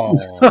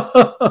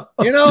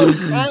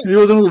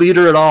wasn't a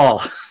leader at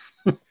all.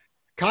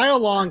 Kyle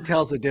Long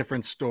tells a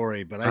different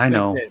story, but I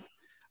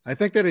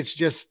think that it's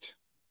just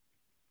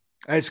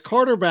as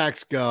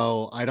quarterbacks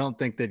go. I don't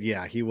think that,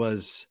 he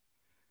was,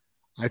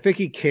 I think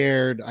he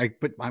cared.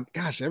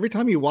 Gosh, every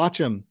time you watch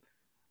him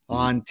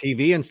on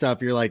TV and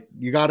stuff, you're like,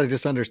 you got to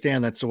just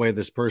understand that's the way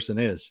this person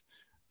is.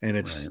 And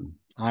it's, right.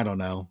 I don't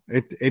know.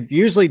 It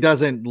usually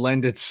doesn't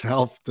lend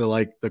itself to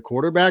like the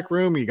quarterback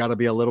room. You got to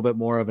be a little bit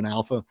more of an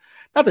alpha.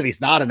 Not that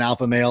he's not an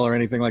alpha male or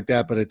anything like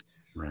that, but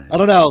I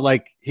don't know.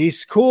 Like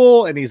he's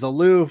cool and he's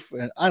aloof.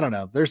 And I don't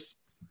know. There's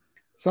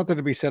something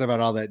to be said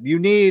about all that. You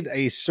need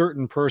a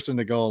certain person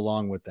to go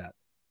along with that.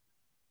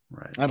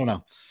 Right. I don't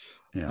know.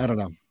 Yeah. I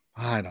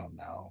don't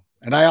know.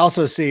 And I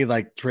also see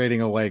like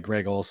trading away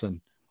Greg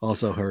Olsen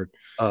also hurt.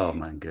 Oh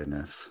my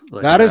goodness.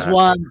 That is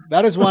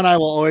one I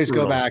will always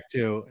go back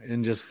to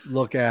and just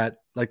look at.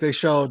 Like they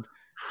showed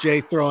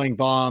Jay throwing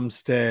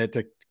bombs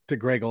to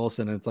Greg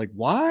Olsen. And it's like,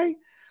 why?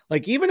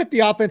 Like, even if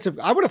the offensive,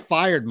 I would have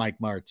fired Mike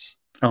Martz.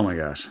 Oh my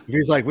gosh.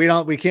 He's like,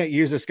 we can't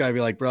use this guy. I'd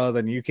be like, bro,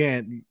 then you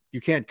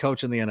can't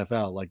coach in the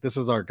NFL. Like, this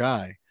is our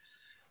guy.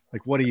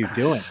 Like, what are you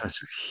doing?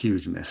 Such a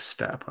huge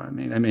misstep. I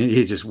mean,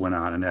 he just went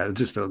on and had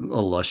just an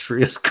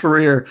illustrious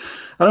career.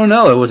 I don't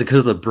know. Was it because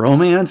of the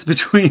bromance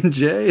between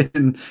Jay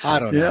and I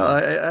don't know.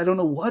 I don't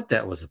know what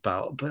that was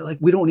about. But like,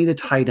 we don't need a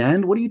tight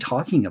end. What are you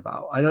talking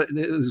about?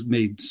 It was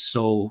made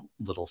so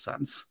little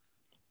sense.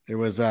 It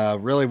was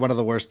really one of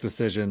the worst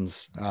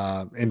decisions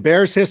in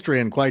Bears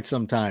history in quite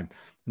some time,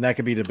 and that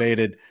could be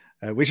debated.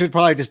 We should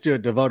probably just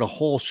devote a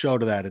whole show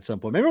to that at some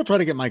point. Maybe we'll try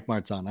to get Mike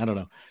Martz on. I don't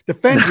know.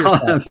 Defend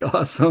yourself. That'd be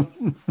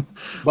awesome.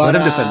 But, let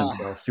him defend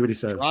himself. See what he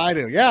says. Try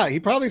to. Yeah, he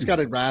probably's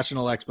got a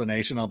rational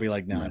explanation. I'll be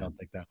like, no, I don't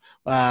think that.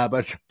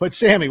 But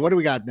Sammy, what do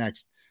we got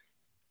next?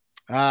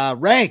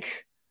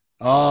 Rank.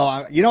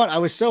 Oh, you know what? I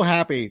was so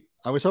happy.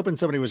 I was hoping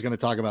somebody was going to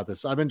talk about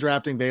this. I've been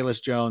drafting Velus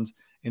Jones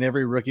in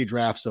every rookie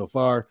draft so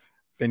far.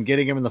 Been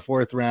getting him in the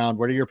 4th round.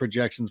 What are your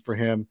projections for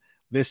him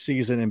this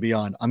season and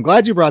beyond? I'm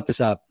glad you brought this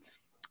up.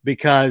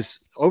 Because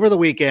over the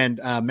weekend,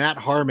 Matt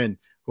Harmon,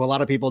 who a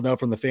lot of people know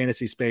from the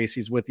fantasy space,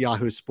 he's with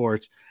Yahoo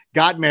Sports,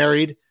 got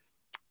married.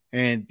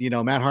 And,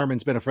 Matt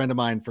Harmon's been a friend of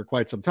mine for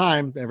quite some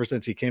time, ever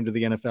since he came to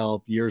the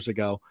NFL years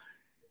ago.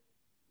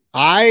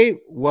 I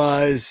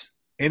was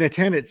in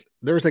attendance.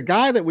 There's a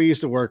guy that we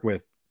used to work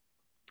with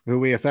who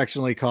we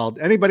affectionately called,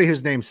 anybody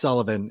whose name's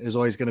Sullivan is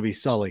always going to be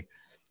Sully.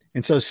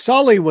 And so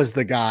Sully was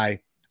the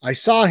guy. I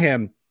saw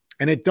him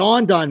and it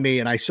dawned on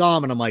me and I saw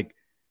him and I'm like,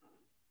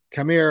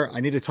 come here,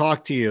 I need to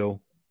talk to you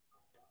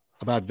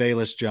about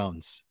Velus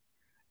Jones.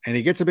 And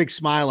he gets a big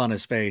smile on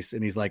his face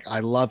and he's like,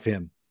 I love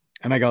him.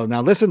 And I go,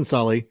 now listen,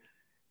 Sully,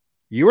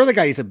 you were the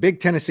guy. He's a big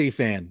Tennessee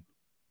fan.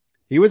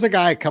 He was a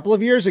guy a couple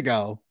of years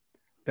ago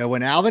that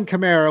when Alvin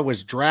Kamara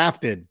was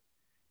drafted,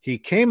 he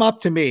came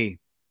up to me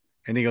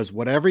and he goes,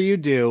 whatever you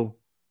do,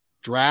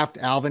 draft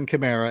Alvin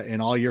Kamara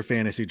in all your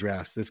fantasy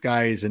drafts. This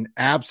guy is an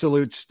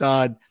absolute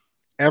stud.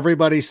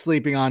 Everybody's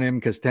sleeping on him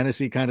because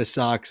Tennessee kind of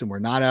sucks and we're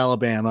not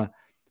Alabama.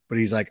 But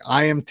he's like,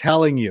 I am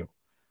telling you,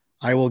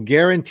 I will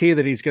guarantee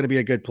that he's going to be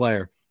a good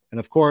player. And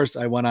of course,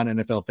 I went on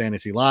NFL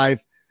Fantasy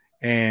Live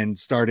and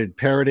started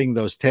parroting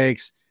those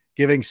takes,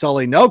 giving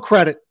Sully no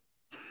credit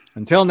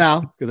until now,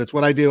 because that's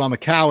what I do. I'm a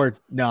coward.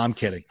 No, I'm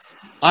kidding.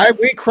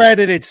 We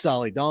credited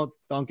Sully. Don't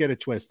get it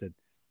twisted.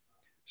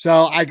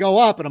 So I go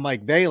up and I'm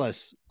like,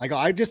 Velus.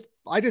 I just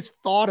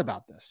thought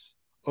about this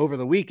over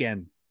the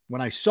weekend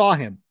when I saw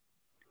him.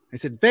 I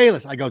said,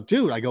 Velus. I go,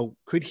 dude.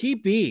 Could he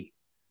be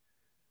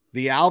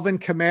the Alvin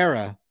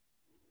Kamara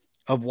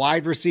of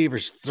wide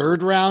receivers?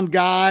 3rd round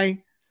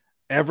guy.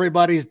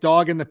 Everybody's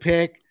dogging the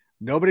pick.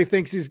 Nobody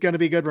thinks he's going to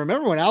be good.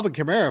 Remember when Alvin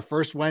Kamara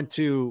first went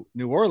to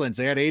New Orleans,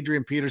 they had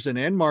Adrian Peterson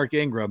and Mark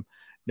Ingram.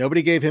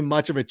 Nobody gave him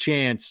much of a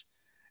chance.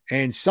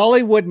 And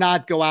Sully would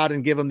not go out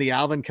and give him the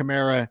Alvin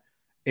Kamara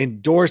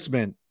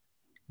endorsement,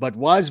 but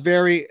was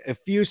very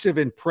effusive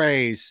in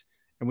praise.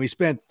 And we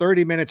spent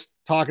 30 minutes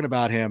talking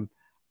about him.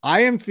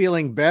 I am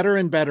feeling better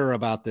and better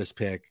about this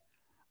pick.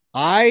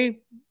 I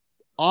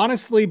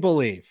honestly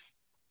believe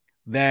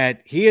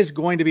that he is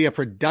going to be a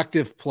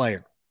productive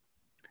player.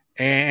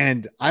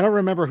 And I don't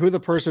remember who the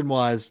person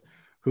was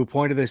who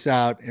pointed this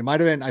out. It might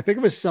have been, I think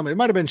it was somebody, it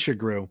might have been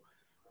Shagru.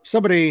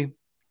 Somebody,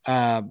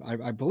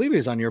 I believe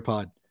he's on your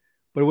pod,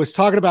 but it was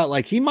talking about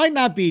like, he might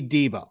not be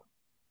Debo,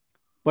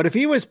 but if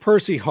he was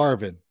Percy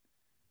Harvin,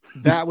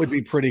 that would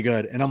be pretty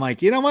good. And I'm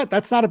like, you know what?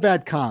 That's not a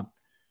bad comp.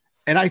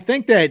 And I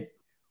think that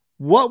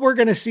what we're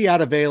going to see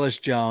out of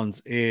Velus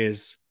Jones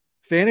is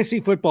fantasy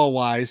football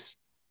wise,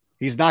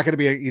 he's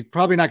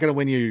probably not going to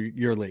win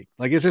your league.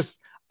 Like it's just,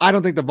 I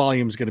don't think the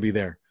volume is going to be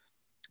there.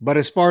 But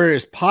as far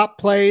as pop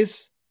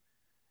plays,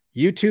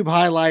 YouTube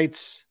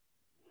highlights,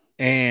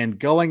 and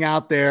going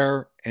out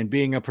there and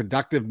being a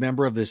productive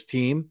member of this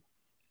team,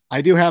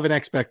 I do have an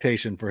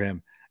expectation for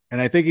him.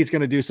 And I think he's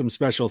going to do some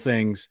special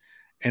things.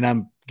 And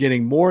I'm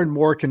getting more and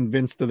more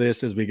convinced of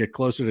this as we get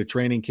closer to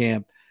training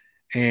camp.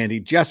 And he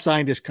just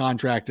signed his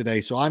contract today.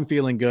 So I'm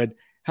feeling good.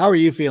 How are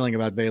you feeling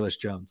about Velus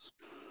Jones?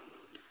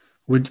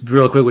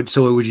 Real quick,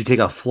 so would you take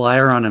a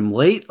flyer on him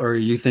late, or are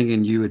you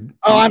thinking you would?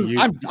 Oh,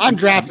 I'm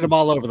drafting him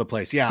all over the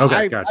place. Yeah,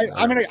 okay, gotcha.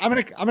 I'm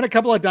in a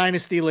couple of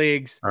dynasty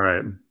leagues. All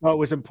right, so it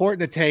was important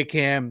to take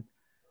him.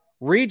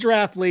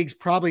 Redraft leagues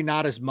probably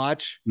not as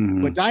much,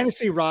 but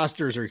dynasty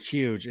rosters are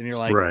huge, and you're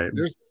like, right.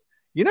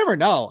 You never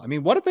know. I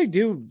mean, what if they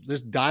do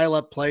just dial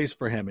up plays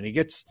for him, and he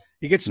gets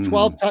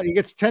 12, he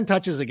gets 10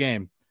 touches a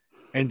game,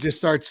 and just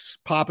starts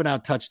popping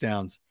out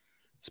touchdowns,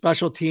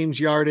 special teams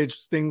yardage,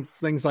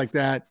 things like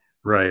that.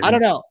 Right. I don't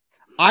know.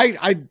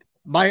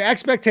 My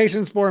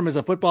expectations for him as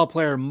a football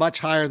player are much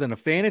higher than a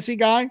fantasy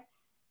guy,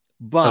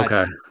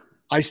 but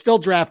I still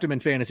draft him in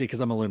fantasy because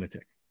I'm a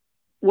lunatic.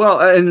 Well,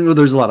 and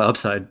there's a lot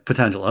of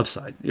potential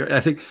upside. I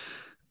think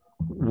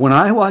when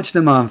I watched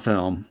him on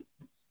film,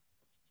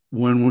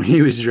 when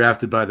he was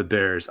drafted by the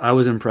Bears, I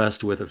was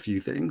impressed with a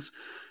few things.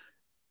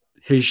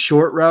 His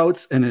short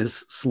routes and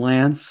his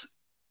slants,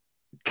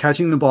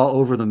 catching the ball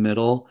over the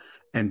middle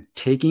and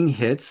taking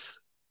hits.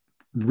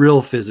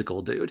 Real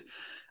physical dude,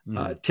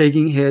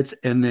 taking hits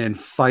and then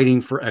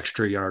fighting for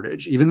extra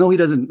yardage, even though he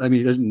doesn't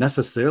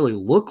necessarily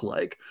look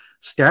like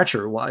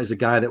stature wise a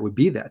guy that would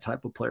be that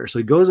type of player. So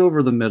he goes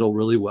over the middle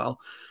really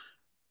well.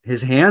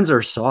 His hands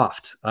are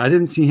soft. I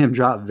didn't see him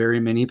drop very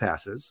many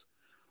passes.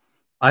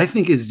 I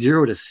think his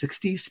 0 to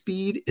 60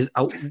 speed is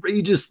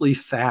outrageously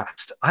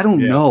fast. I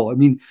don't know. I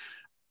mean,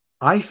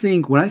 I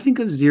think when I think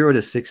of 0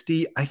 to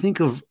 60, I think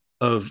of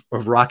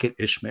Rocket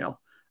Ishmael.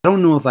 I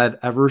don't know if I've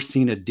ever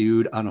seen a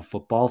dude on a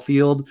football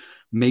field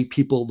make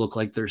people look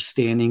like they're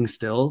standing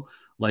still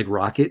like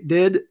Rocket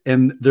did.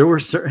 And there were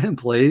certain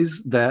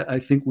plays that I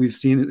think we've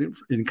seen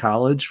in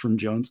college from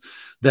Jones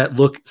that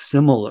look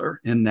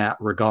similar in that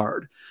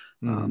regard.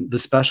 The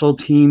special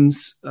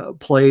teams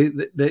play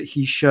that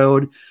he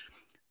showed,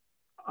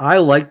 I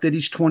like that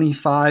he's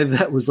 25.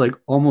 That was like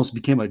almost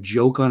became a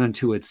joke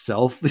unto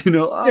itself.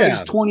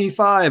 He's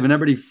 25 and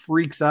everybody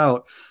freaks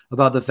out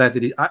about the fact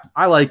that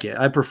I like it.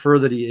 I prefer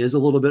that he is a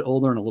little bit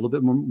older and a little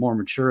bit more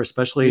mature,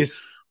 especially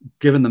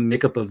given the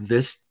makeup of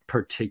this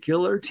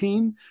particular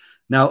team.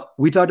 Now,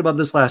 we talked about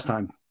this last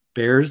time.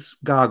 Bears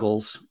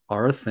goggles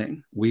are a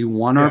thing. We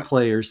want our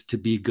players to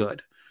be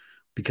good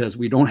because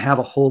we don't have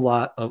a whole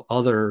lot of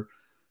other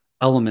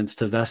elements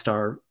to vest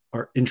our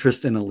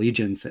interest and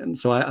allegiance in.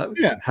 So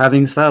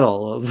having said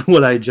all of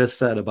what I just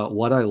said about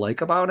what I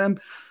like about him,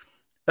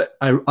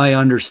 I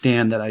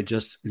understand that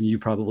and you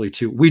probably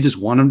too, we just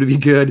want him to be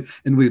good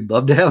and we'd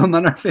love to have him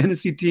on our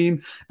fantasy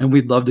team and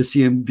we'd love to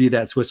see him be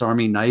that Swiss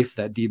Army knife,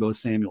 that Deebo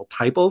Samuel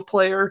type of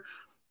player.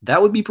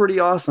 That would be pretty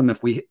awesome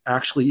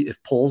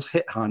if polls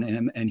hit on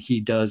him and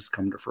he does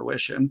come to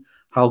fruition.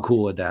 How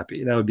cool would that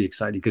be? That would be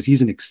exciting because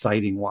he's an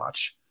exciting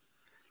watch.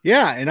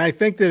 Yeah, and I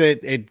think that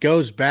it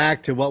goes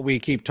back to what we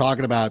keep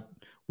talking about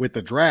with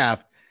the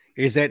draft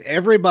is that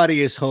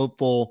everybody is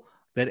hopeful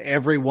that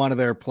every one of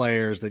their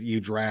players that you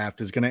draft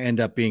is going to end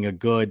up being a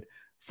good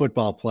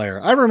football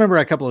player. I remember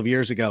a couple of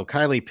years ago,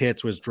 Kylie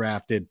Pitts was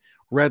drafted,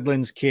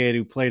 Redlands kid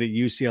who played at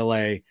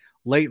UCLA,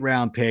 late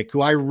round pick,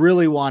 who I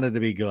really wanted to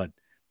be good.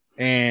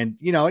 And,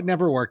 it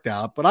never worked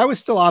out, but I was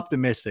still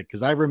optimistic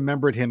because I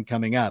remembered him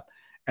coming up.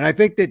 And I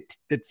think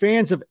that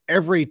fans of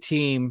every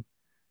team,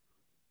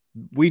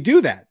 we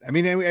do that. I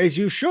mean, as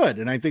you should.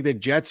 And I think that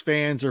Jets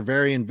fans are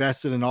very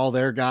invested in all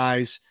their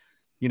guys.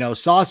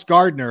 Sauce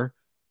Gardner,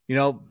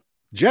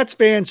 Jets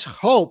fans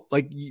hope,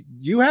 like,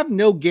 you have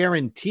no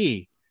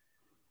guarantee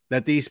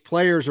that these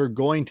players are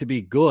going to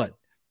be good.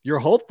 You're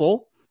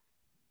hopeful.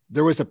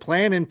 There was a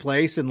plan in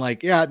place and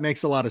it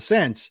makes a lot of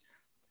sense.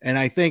 And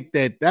I think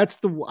and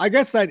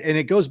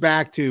it goes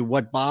back to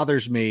what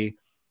bothers me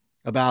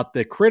about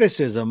the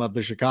criticism of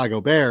the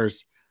Chicago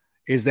Bears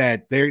is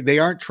that they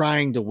aren't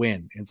trying to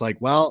win. It's like,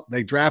 well,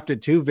 they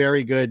drafted two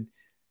very good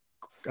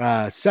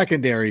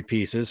secondary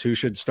pieces who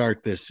should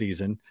start this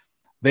season.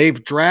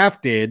 They've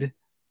drafted,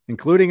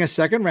 including a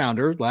second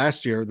rounder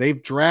last year,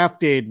 they've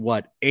drafted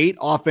 8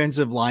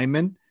 offensive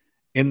linemen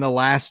in the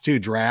last 2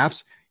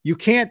 drafts. You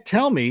can't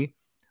tell me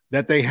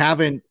that they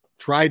haven't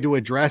tried to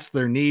address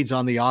their needs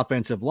on the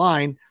offensive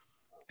line.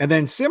 And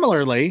then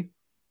similarly,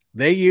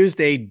 they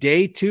used a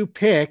day 2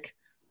 pick,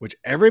 which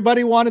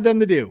everybody wanted them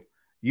to do,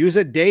 use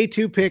a day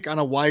 2 pick on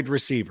a wide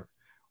receiver,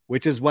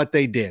 which is what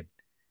they did.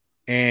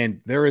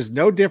 And there is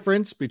no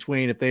difference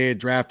between if they had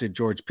drafted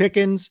George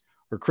Pickens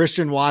or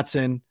Christian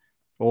Watson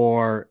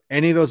or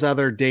any of those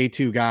other day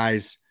 2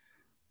 guys.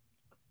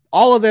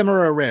 All of them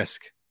are a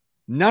risk.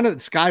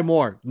 Sky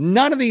Moore,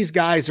 none of these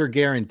guys are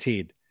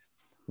guaranteed.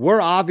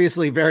 We're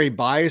obviously very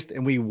biased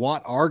and we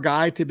want our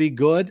guy to be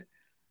good.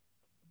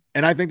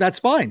 And I think that's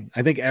fine.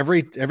 I think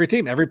every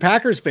team, every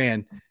Packers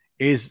fan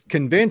is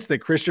convinced that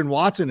Christian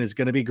Watson is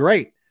going to be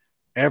great.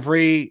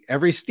 Every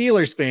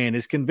Steelers fan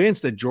is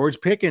convinced that George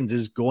Pickens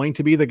is going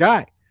to be the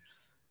guy.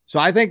 So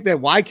I think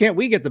that why can't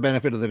we get the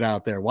benefit of the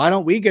doubt there? Why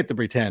don't we get to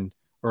pretend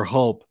or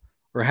hope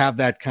or have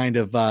that kind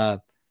of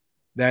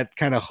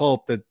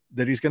hope that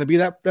he's going to be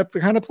that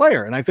kind of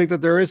player? And I think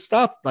that there is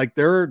stuff like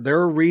there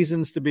are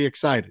reasons to be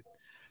excited.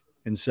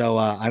 And so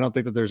I don't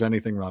think that there's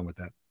anything wrong with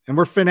that. And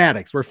we're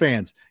fanatics. We're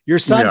fans. Your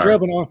son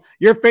drove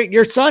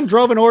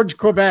an orange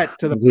Corvette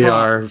to the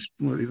prom.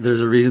 There's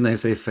a reason they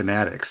say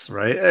fanatics,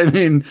 right? I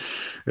mean,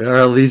 our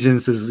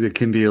allegiances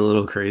can be a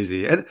little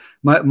crazy. And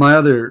my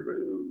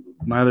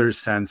other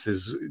sense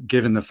is,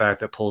 given the fact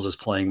that Poles is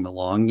playing the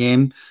long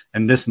game,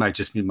 and this might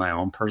just be my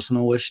own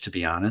personal wish, to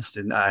be honest,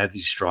 and I have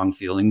these strong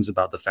feelings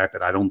about the fact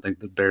that I don't think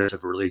the Bears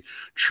have really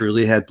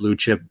truly had blue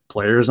chip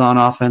players on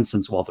offense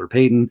since Walter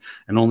Payton,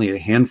 and only a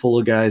handful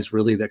of guys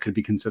really that could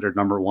be considered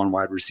number 1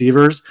 wide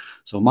receivers.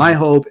 So my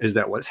hope is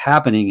that what's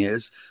happening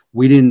is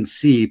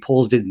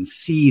Poles didn't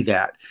see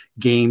that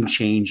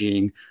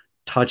game-changing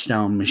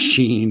touchdown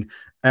machine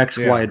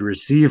wide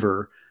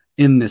receiver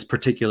in this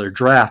particular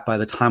draft by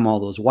the time all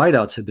those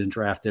wideouts had been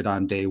drafted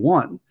on day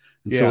 1.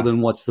 And so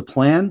then what's the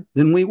plan?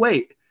 Then we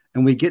wait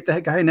and we get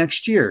that guy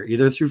next year,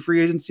 either through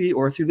free agency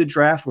or through the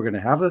draft. We're going to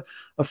have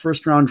a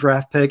first round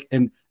draft pick.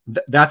 And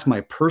that's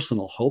my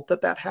personal hope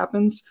that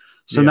happens.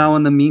 So now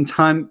in the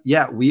meantime,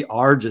 we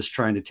are just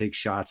trying to take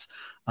shots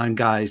on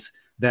guys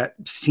that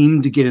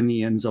seem to get in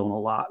the end zone a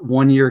lot.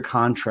 1-year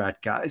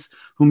contract guys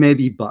who may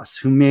be busts,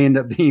 who may end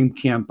up being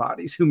camp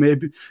bodies, who may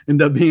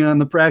end up being on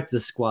the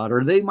practice squad,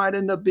 or they might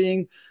end up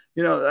being,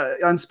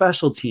 on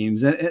special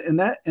teams.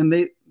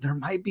 There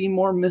might be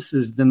more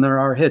misses than there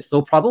are hits.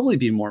 There'll probably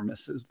be more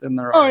misses than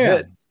there are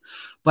hits.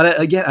 But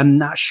again, I'm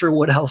not sure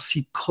what else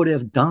he could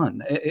have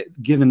done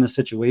given the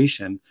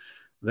situation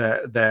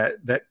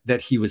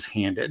that he was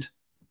handed.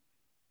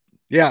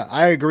 Yeah,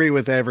 I agree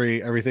with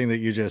everything that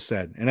you just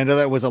said. And I know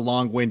that was a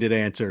long-winded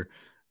answer.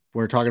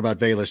 We're talking about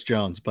Velus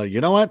Jones, but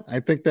you know what? I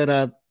think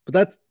that but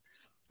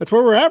that's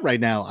where we're at right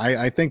now.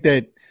 I think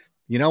that,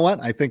 you know what?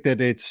 I think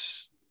that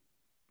it's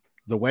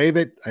the way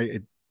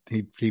that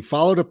he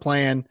followed a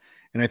plan,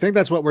 and I think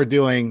that's what we're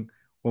doing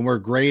when we're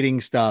grading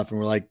stuff and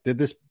we're like, did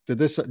this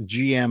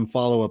GM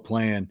follow a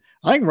plan?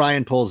 I think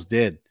Ryan Poles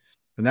did.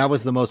 And that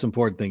was the most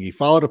important thing. He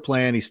followed a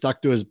plan, he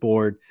stuck to his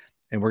board.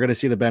 And we're going to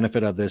see the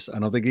benefit of this. I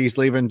don't think he's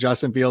leaving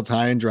Justin Fields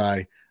high and dry.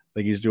 I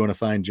think he's doing a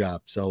fine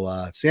job.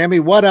 So,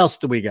 Sammy, what else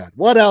do we got?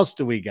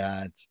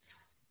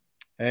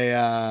 Hey,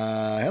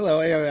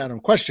 hello, hey, Adam.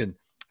 Question.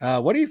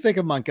 What do you think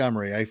of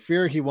Montgomery? I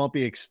fear he won't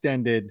be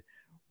extended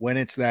when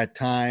it's that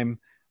time.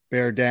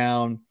 Bear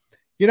down.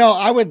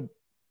 I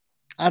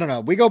don't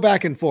know. We go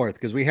back and forth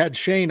because we had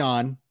Shane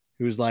on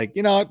who's like,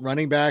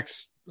 running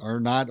backs are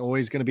not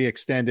always going to be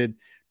extended.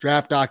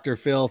 Draft Dr.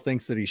 Phil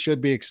thinks that he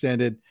should be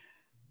extended.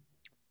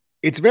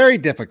 It's very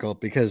difficult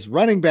because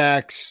running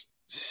backs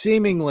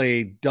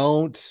seemingly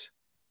don't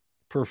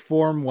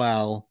perform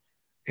well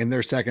in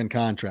their second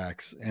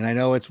contracts. And I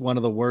know it's one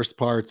of the worst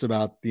parts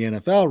about the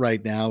NFL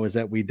right now is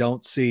that we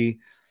don't see,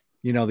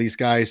 these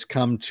guys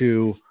come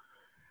to,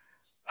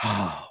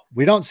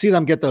 we don't see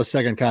them get those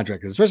second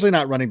contracts, especially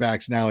not running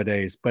backs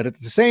nowadays. But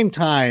at the same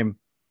time,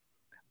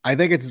 I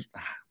think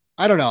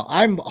I don't know.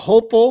 I'm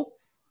hopeful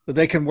that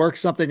they can work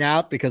something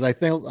out because I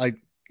think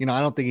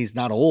I don't think he's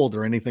not old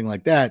or anything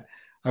like that.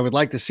 I would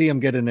like to see him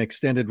get an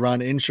extended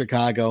run in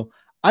Chicago.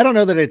 I don't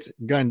know that it's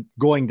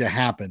going to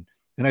happen.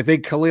 And I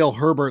think Khalil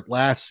Herbert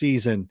last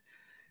season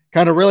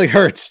kind of really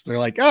hurts. They're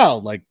like,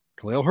 oh, like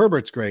Khalil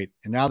Herbert's great.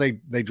 And now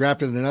they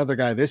drafted another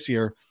guy this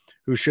year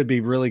who should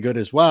be really good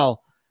as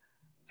well.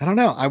 I don't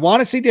know. I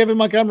want to see David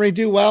Montgomery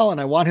do well, and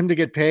I want him to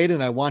get paid,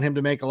 and I want him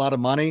to make a lot of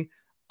money.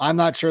 I'm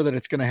not sure that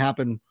it's going to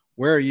happen.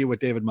 Where are you with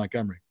David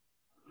Montgomery?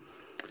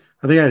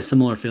 I think I have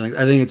similar feelings.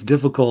 I think it's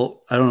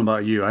difficult. I don't know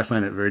about you. I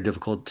find it very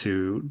difficult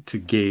to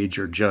gauge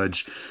or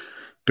judge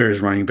Bears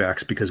running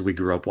backs because we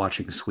grew up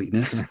watching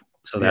Sweetness.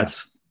 So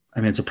that's, I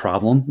mean, it's a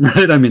problem,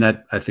 right? I mean,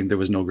 I think there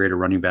was no greater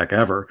running back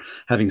ever.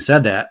 Having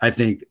said that, I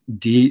think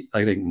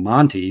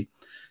Monty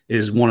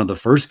is one of the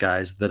first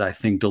guys that I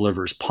think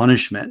delivers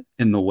punishment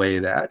in the way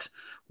that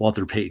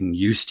Walter Payton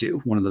used to.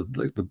 One of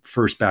the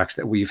first backs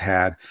that we've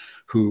had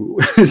who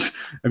is,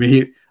 I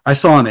mean, I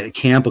saw him at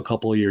camp a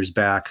couple of years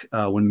back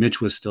when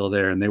Mitch was still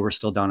there and they were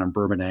still down in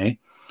Bourbonnais.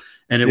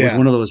 And it was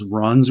one of those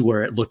runs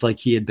where it looked like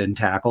he had been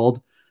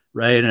tackled,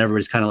 right? And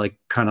everybody's kind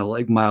of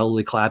like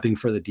mildly clapping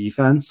for the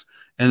defense.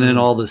 And then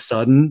all of a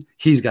sudden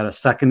he's got a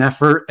second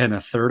effort and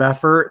a third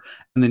effort,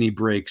 and then he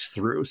breaks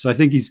through. So I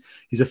think he's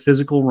a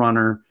physical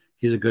runner.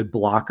 He's a good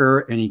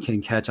blocker, and he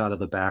can catch out of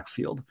the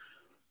backfield.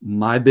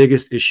 My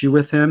biggest issue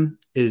with him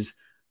is,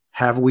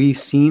 have we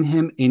seen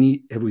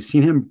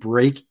him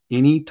break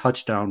any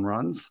touchdown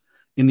runs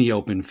in the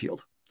open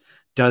field?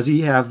 Does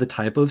he have the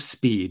type of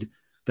speed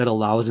that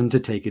allows him to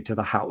take it to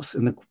the house?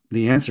 And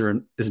the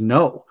answer is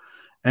no.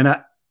 And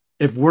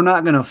if we're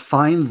not going to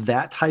find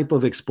that type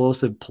of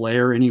explosive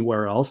player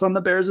anywhere else on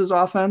the Bears'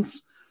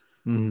 offense,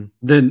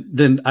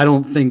 then I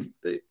don't think,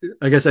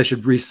 I guess I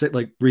should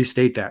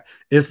restate that.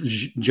 If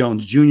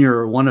Jones Jr.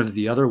 or one of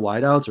the other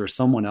wideouts or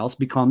someone else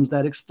becomes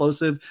that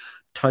explosive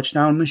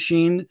touchdown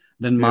machine,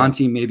 then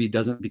Monty maybe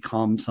doesn't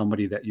become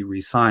somebody that you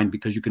re-sign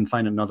because you can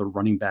find another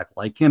running back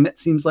like him. It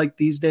seems like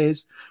these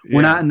days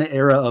we're not in the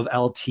era of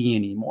LT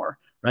anymore,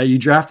 right? You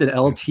drafted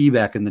LT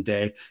back in the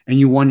day and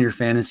you won your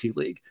fantasy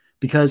league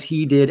because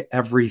he did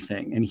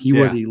everything and he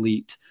was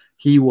elite.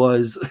 It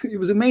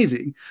was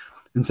amazing.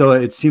 And so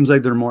it seems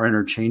like they're more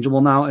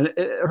interchangeable now. And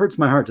it hurts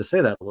my heart to say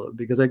that a little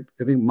because I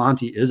think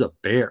Monty is a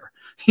bear.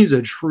 He's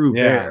a true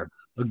bear,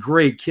 a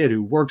great kid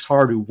who works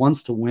hard, who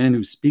wants to win,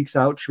 who speaks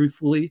out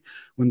truthfully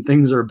when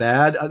things are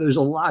bad. There's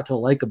a lot to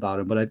like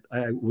about him, but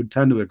I would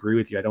tend to agree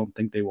with you. I don't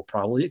think they will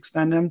probably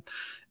extend him.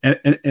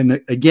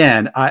 And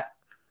again,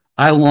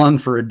 I long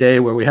for a day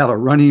where we have a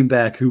running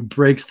back who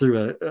breaks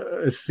through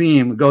a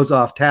seam, goes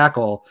off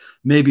tackle,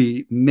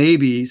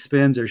 maybe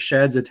spins or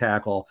sheds a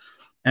tackle,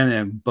 and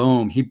then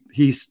boom,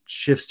 he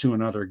shifts to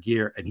another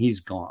gear and he's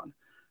gone.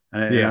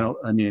 I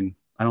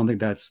don't think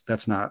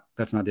that's not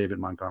David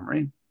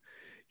Montgomery.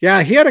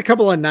 Yeah, he had a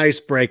couple of nice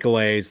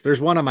breakaways.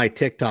 There's one on my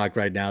TikTok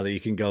right now that you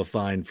can go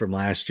find from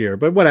last year,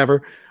 but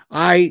whatever.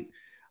 I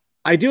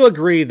do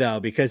agree though,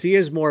 because he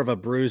is more of a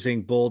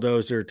bruising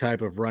bulldozer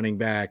type of running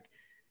back.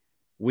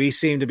 We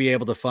seem to be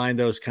able to find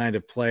those kind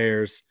of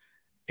players,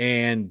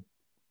 and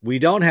we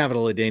don't have it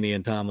with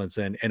LaDainian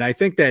Tomlinson. And I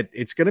think that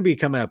it's going to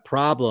become a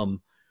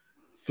problem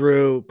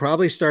through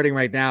probably starting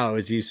right now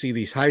as you see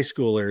these high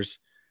schoolers.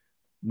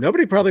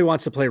 Nobody probably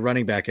wants to play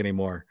running back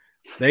anymore.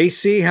 They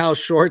see how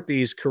short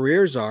these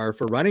careers are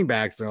for running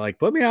backs. They're like,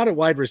 put me out at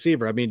wide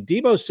receiver. I mean,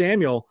 Deebo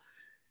Samuel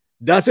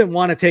doesn't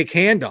want to take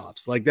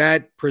handoffs. Like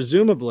that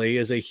presumably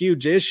is a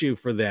huge issue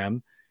for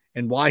them.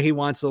 And why he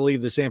wants to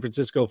leave the San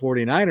Francisco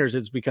 49ers,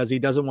 it's because he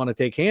doesn't want to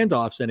take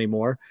handoffs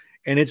anymore.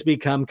 And it's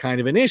become kind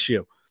of an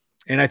issue.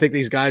 And I think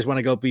these guys want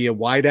to go be a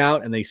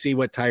wideout, and they see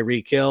what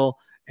Tyreek Hill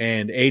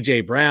and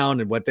AJ Brown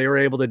and what they were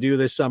able to do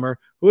this summer.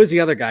 Who is the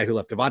other guy who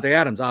left? Devontae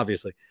Adams,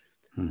 obviously.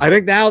 I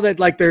think now that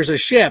like there's a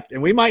shift,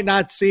 and we might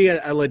not see a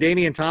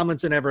LaDainian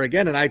Tomlinson ever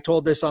again. And I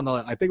told this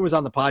I think it was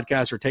on the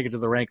podcast or Take It to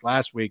the Rank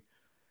last week.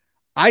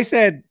 I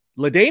said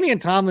LaDainian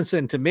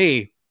Tomlinson to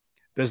me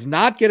does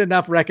not get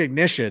enough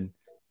recognition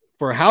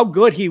for how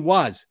good he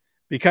was,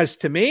 because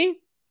to me,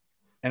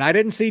 and I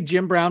didn't see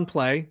Jim Brown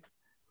play,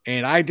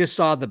 and I just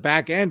saw the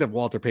back end of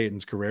Walter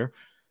Payton's career,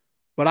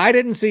 but I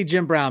didn't see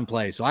Jim Brown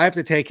play. So I have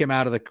to take him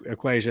out of the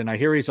equation. I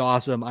hear he's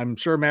awesome. I'm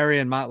sure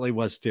Marion Motley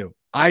was too.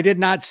 I did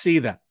not see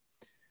that.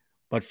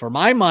 But for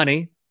my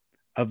money,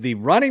 of the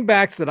running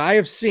backs that I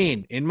have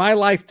seen in my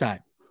lifetime,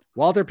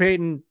 Walter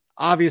Payton,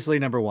 obviously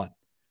number one.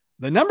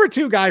 The number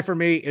two guy for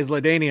me is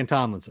LaDainian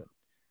Tomlinson.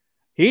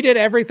 He did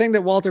everything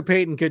that Walter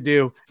Payton could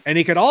do, and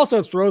he could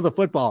also throw the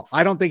football.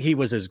 I don't think he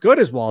was as good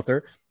as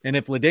Walter, and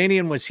if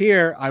LaDainian was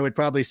here, I would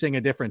probably sing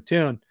a different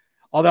tune.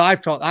 Although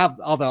I've told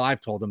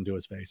him to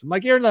his face, I'm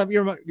like, you're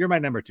my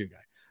number two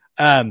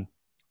guy,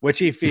 which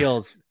he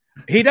feels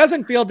he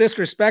doesn't feel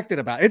disrespected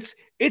about. It's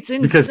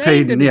insane because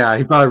Payton,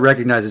 he probably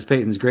recognizes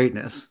Payton's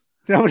greatness.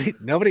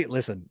 Nobody,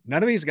 listen,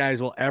 none of these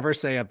guys will ever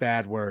say a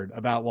bad word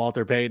about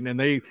Walter Payton, and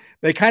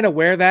they kind of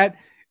wear that,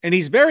 and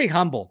he's very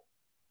humble.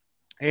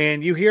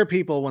 And you hear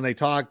people when they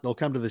talk, they'll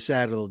come to the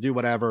set or they'll do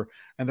whatever,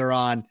 and they're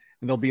on,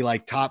 and they'll be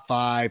like top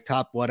 5,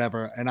 top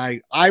whatever. And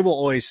I will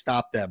always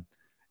stop them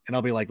and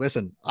I'll be like,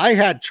 listen, I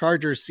had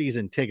Chargers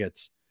season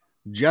tickets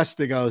just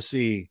to go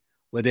see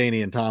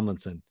LaDainian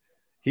Tomlinson.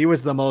 He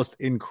was the most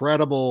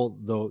incredible,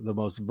 the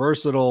most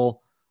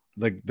versatile,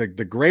 the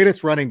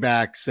greatest running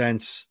back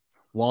since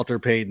Walter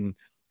Payton.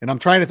 And I'm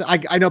trying to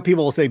I know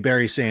people will say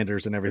Barry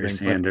Sanders and everything.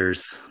 Barry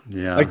Sanders.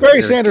 Yeah. Like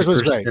Barry Sanders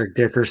was great. Eric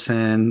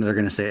Dickerson. They're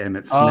going to say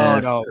Emmitt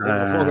Smith. Oh,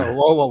 no.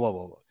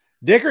 Whoa.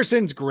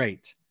 Dickerson's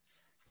great.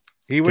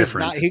 He was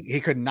Different. not, he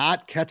could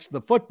not catch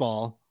the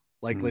football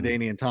like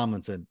LaDainian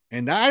Tomlinson.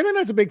 And I think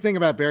that's a big thing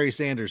about Barry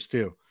Sanders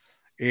too,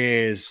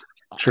 is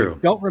true. I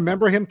don't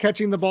remember him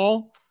catching the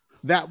ball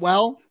that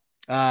well.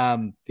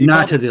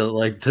 Not to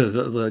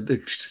the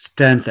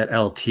extent that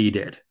LT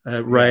did,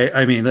 right?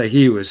 I mean,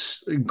 he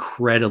was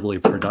incredibly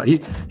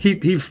productive.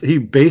 He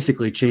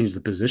basically changed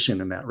the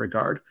position in that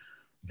regard,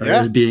 right?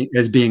 As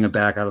being a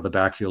back out of the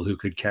backfield who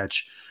could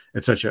catch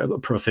at such a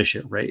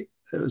proficient rate.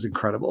 It was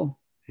incredible.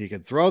 He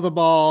could throw the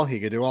ball. He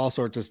could do all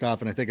sorts of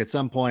stuff. And I think at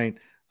some point,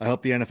 I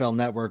hope the NFL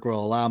Network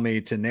will allow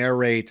me to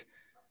narrate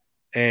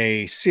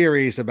a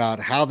series about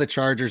how the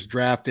Chargers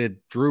drafted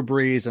Drew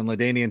Brees and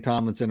LaDainian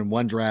Tomlinson in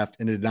one draft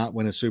and did not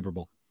win a Super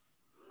Bowl.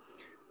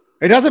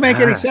 It doesn't make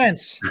any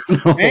sense.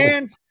 No.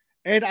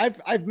 And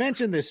I've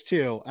mentioned this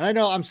too. And I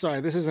know, I'm sorry,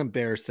 this isn't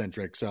Bears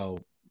centric. So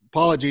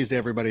apologies to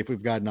everybody if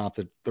we've gotten off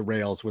the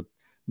rails with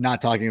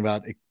not talking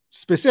about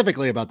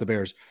specifically about the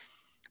Bears.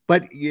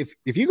 But if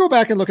you go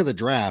back and look at the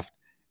draft,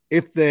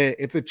 if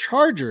the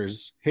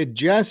Chargers had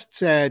just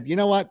said, you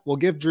know what, we'll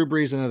give Drew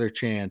Brees another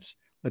chance.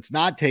 Let's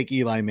not take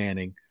Eli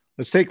Manning.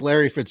 Let's take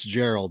Larry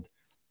Fitzgerald.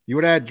 You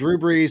would have had Drew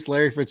Brees,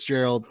 Larry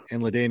Fitzgerald,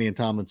 and LaDainian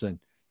Tomlinson.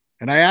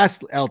 And I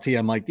asked LT,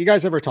 I'm like, do you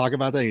guys ever talk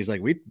about that? He's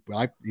like,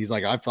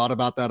 I've thought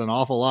about that an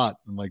awful lot.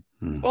 I'm like,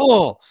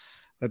 oh,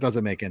 that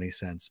doesn't make any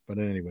sense. But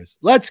anyways,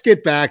 let's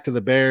get back to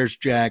the Bears,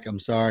 Jack. I'm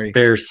sorry.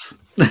 Bears.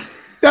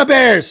 The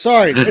Bears.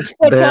 Sorry. It's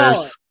football.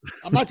 Bears.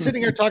 I'm not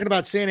sitting here talking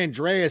about San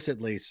Andreas at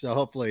least. So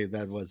hopefully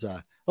that was,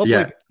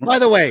 By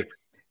the way,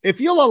 if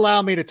you'll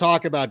allow me to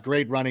talk about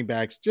great running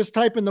backs, just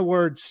type in the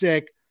word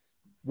sick.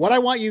 What I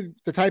want you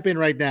to type in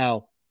right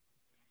now,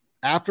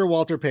 after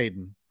Walter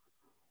Payton,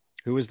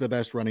 who is the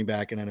best running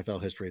back in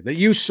NFL history that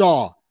you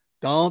saw?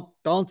 Don't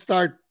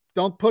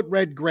put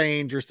Red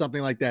Grange or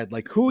something like that.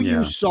 Like who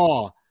you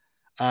saw,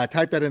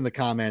 type that in the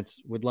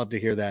comments. Would love to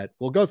hear that.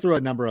 We'll go through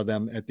a number of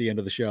them at the end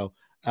of the show.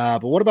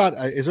 But what about,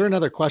 is there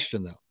another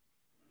question though?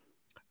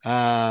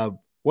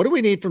 What do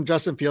we need from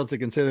Justin Fields to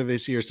consider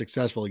this year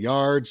successful?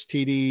 Yards,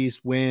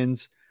 TDs,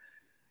 wins?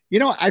 You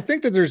know, I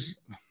think that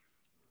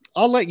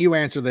I'll let you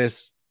answer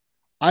this.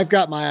 I've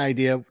got my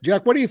idea.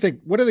 Jack, what do you think?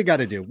 What do they got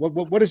to do?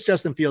 What does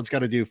Justin Fields got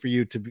to do for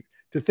you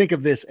to think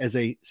of this as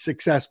a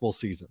successful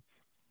season?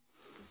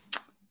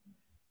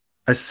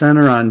 I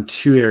center on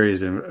two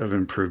areas of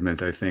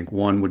improvement. I think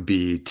one would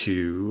be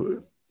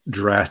to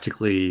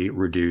drastically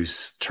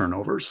reduce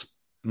turnovers.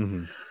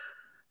 Mm-hmm.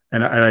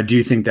 And I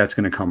do think that's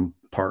going to come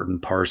part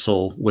and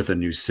parcel with a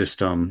new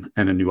system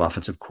and a new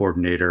offensive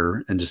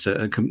coordinator and just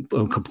a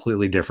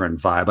completely different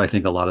vibe. I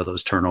think a lot of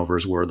those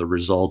turnovers were the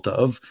result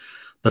of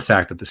the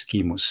fact that the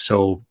scheme was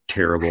so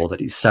terrible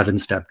that he's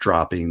 7-step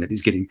dropping, that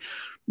he's getting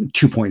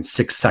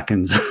 2.6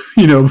 seconds,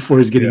 before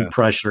he's getting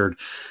pressured.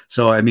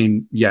 So, I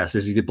mean, yes,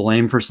 is he to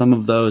blame for some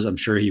of those? I'm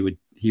sure he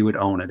would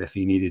own it if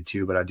he needed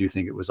to, but I do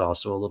think it was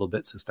also a little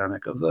bit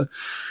systemic of the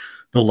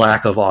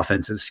lack of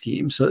offensive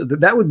scheme. So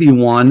that would be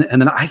one.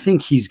 And then I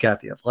think he's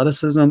got the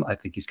athleticism. I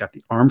think he's got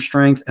the arm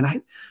strength.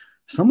 And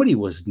somebody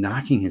was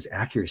knocking his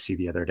accuracy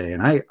the other day,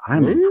 and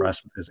I'm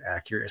impressed with his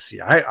accuracy.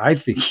 I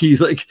think he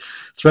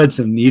threads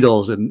some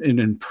needles in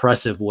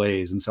impressive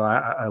ways. And so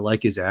I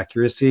like his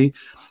accuracy.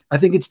 I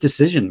think it's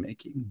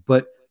decision-making,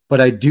 but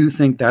I do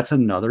think that's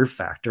another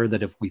factor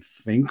that if we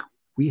think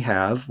we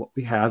have what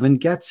we have in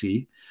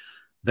Getsy,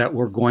 that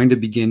we're going to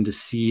begin to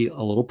see a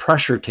little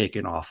pressure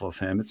taken off of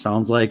him. It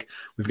sounds like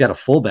we've got a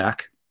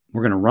fullback.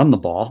 We're going to run the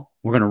ball.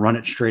 We're going to run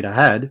it straight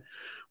ahead.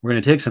 We're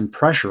going to take some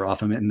pressure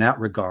off him in that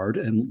regard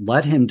and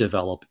let him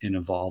develop and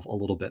evolve a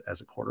little bit as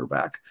a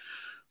quarterback.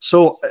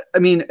 So, I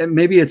mean,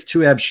 maybe it's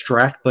too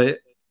abstract, but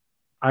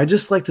I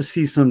just like to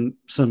see some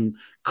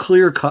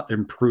clear-cut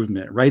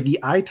improvement, right? The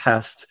eye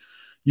test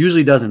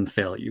usually doesn't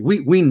fail you.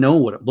 We know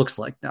what it looks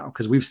like now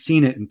because we've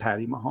seen it in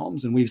Patty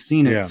Mahomes and we've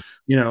seen it,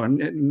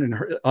 in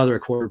other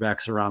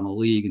quarterbacks around the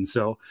league. And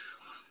so,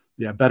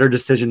 better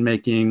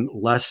decision-making,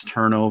 less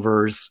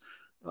turnovers,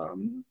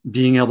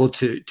 being able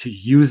to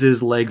use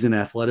his legs and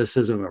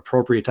athleticism at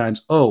appropriate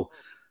times. Oh,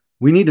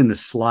 we need him to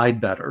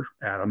slide better,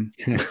 Adam.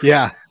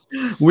 Yeah.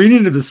 We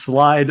need him to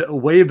slide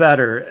way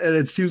better. And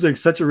it seems like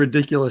such a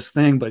ridiculous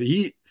thing, but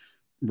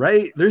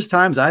there's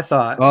times I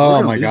thought,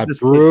 oh my God,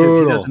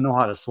 brutal. He doesn't know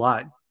how to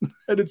slide.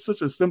 And it's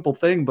such a simple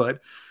thing, but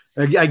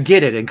I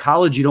get it. In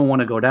college, you don't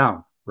want to go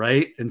down,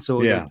 right? And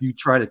so you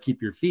try to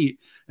keep your feet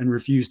and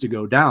refuse to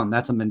go down.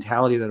 That's a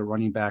mentality that a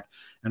running back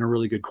and a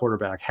really good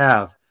quarterback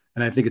have.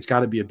 And I think it's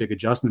got to be a big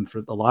adjustment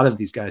for a lot of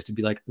these guys to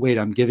be like, wait,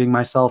 I'm giving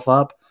myself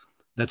up.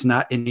 That's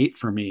not innate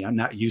for me. I'm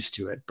not used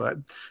to it. But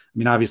I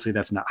mean, obviously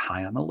that's not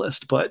high on the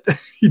list, but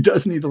he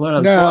does need to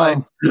learn how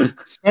to slide.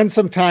 Spend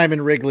some time in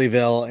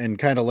Wrigleyville and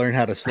kind of learn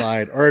how to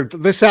slide, or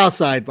the South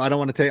Side. I don't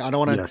want to take, I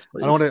don't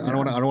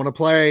want to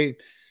play.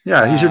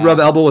 Yeah. He should rub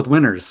elbow with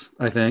winners,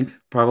 I think,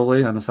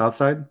 probably on the South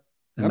Side.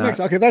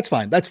 Okay. That's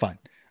fine. That's fine.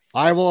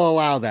 I will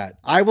allow that.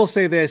 I will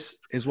say this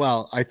as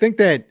well. I think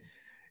that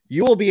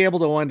you will be able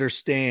to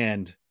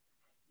understand,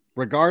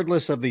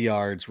 regardless of the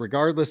yards,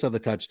 regardless of the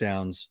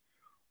touchdowns,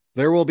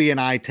 there will be an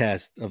eye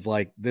test of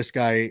like, this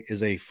guy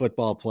is a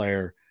football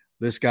player.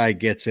 This guy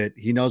gets it.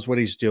 He knows what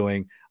he's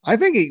doing. I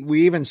think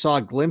we even saw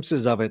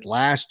glimpses of it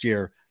last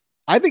year.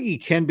 I think he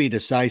can be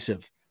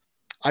decisive.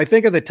 I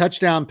think of the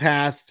touchdown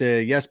pass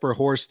to Jesper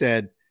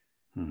Horsted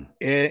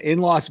in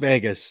Las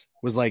Vegas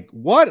was like,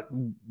 what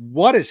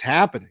is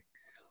happening?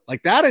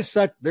 Like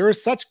there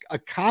is such a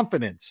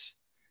confidence,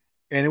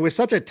 and it was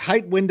such a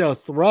tight window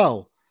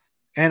throw.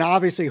 And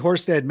obviously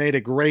Horsted made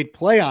a great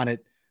play on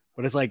it,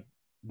 but it's like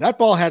that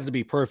ball had to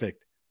be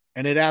perfect.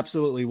 And it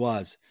absolutely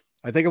was.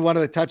 I think of one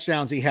of the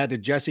touchdowns he had to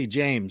Jesse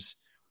James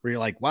where you're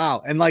like,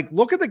 wow. And like,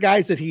 look at the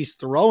guys that he's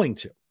throwing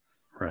to.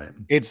 Right.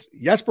 It's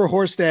Jesper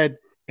Horsted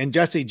and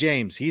Jesse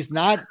James. It's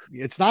not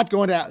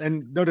going to,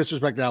 and no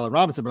disrespect to Allen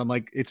Robinson, but I'm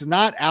like, it's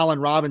not Allen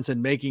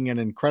Robinson making an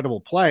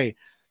incredible play.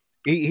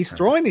 He's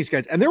throwing these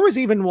guys. And there was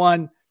even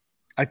one,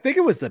 I think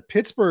it was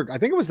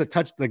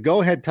the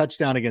go-ahead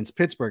touchdown against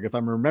Pittsburgh, if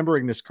I'm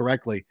remembering this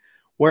correctly,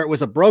 where it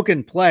was a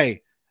broken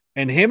play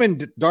and him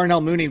and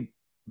Darnell Mooney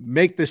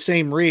make the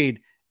same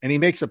read and he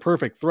makes a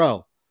perfect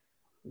throw.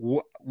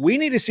 We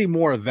need to see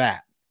more of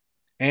that.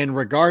 And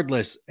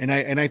regardless, and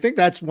I think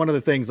that's one of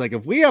the things, like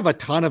if we have a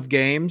ton of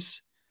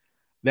games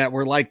that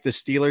were like the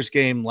Steelers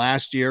game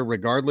last year,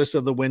 regardless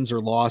of the wins or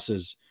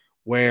losses,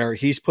 where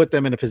he's put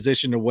them in a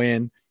position to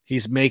win,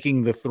 he's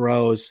making the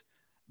throws,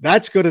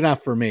 that's good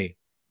enough for me.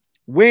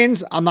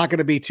 Wins, I'm not going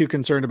to be too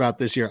concerned about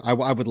this year. I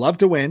would love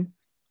to win.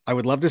 I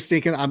would love to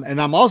sneak in. And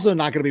I'm also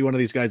not going to be one of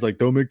these guys like,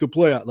 don't make the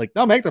playoffs. Like,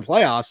 no, make the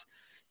playoffs.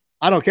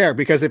 I don't care,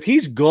 because if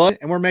he's good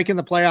and we're making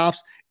the playoffs,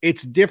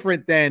 it's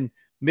different than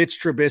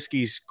Mitch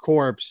Trubisky's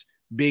corpse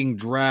being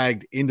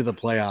dragged into the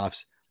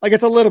playoffs. Like,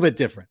 it's a little bit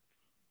different.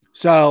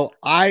 So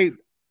I'm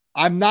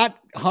not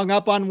hung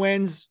up on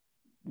wins.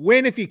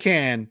 Win if you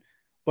can,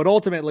 but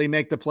ultimately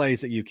make the plays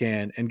that you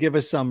can and give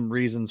us some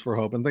reasons for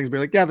hope and things. Be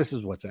like, yeah, this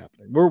is what's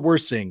happening. We're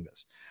seeing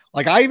this.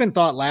 Like, I even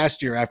thought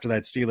last year after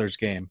that Steelers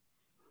game,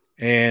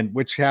 and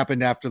which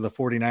happened after the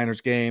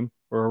 49ers game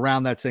or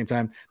around that same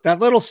time, that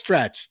little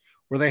stretch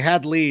where they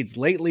had late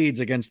leads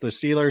against the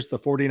Steelers, the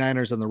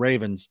 49ers, and the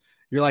Ravens.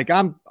 You're like,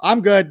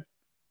 I'm good.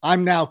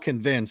 I'm now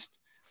convinced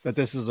that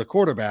this is a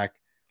quarterback.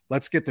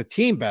 Let's get the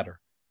team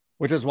better,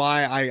 which is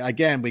why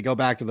we go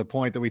back to the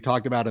point that we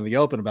talked about in the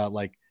open about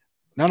like,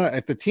 no,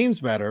 if the team's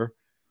better,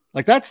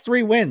 like that's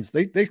 3 wins.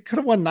 They could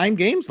have won 9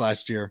 games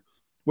last year,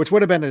 which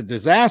would have been a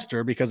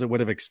disaster because it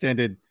would have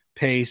extended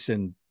Pace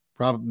and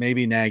probably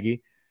maybe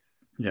Nagy.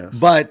 Yes.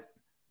 But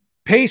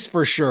Pace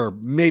for sure,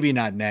 maybe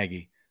not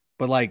Nagy,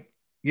 but like,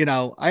 you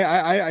know,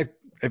 I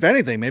if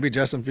anything, maybe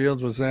Justin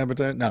Fields was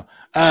sabotage. No.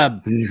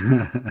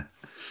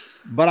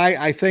 But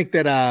I think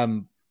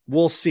that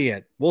we'll see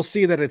it. We'll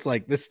see that it's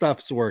like this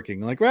stuff's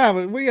working. Like,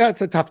 well,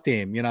 it's a tough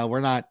team. You know,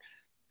 we're not.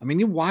 I mean,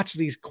 you watch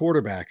these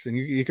quarterbacks and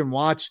you can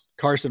watch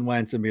Carson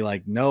Wentz and be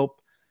like, nope.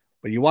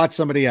 But you watch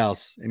somebody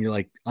else and you're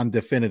like, I'm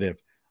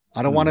definitive.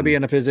 I don't want to be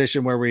in a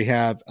position where we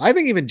have. I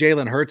think even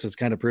Jalen Hurts has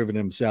kind of proven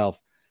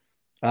himself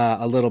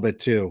a little bit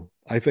too.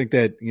 I think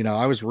that, you know,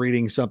 I was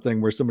reading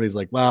something where somebody's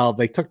like, well,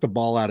 they took the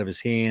ball out of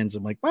his hands.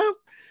 I'm like, well,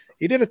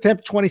 he did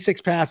attempt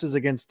 26 passes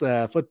against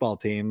the football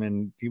team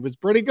and he was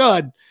pretty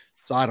good.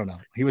 So I don't know.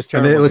 He was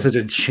terrible. It was such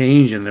a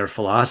change in their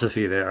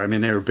philosophy there. I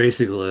mean, they were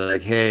basically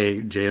like, hey,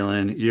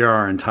 Jalen, you're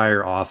our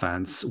entire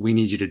offense. We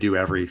need you to do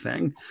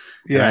everything.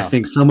 Yeah. And I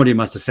think somebody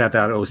must have sat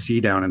that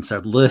OC down and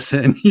said,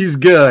 listen, he's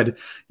good.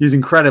 He's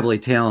incredibly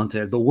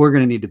talented, but we're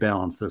going to need to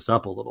balance this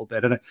up a little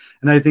bit. And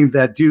I think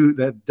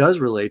that does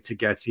relate to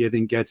Getsy. I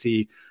think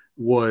Getsy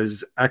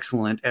was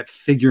excellent at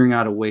figuring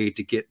out a way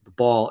to get the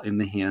ball in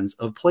the hands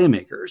of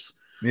playmakers.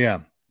 Yeah.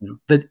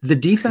 The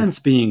defense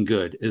being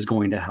good is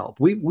going to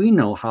help. We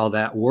know how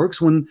that works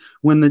when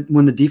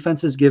the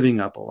defense is giving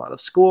up a lot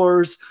of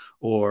scores,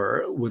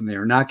 or when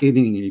they're not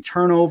getting any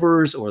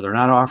turnovers, or they're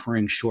not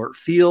offering short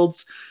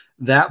fields.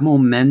 That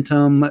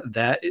momentum,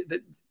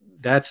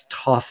 that's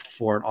tough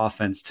for an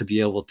offense to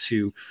be able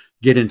to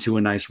get into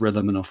a nice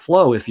rhythm and a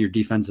flow if your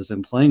defense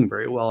isn't playing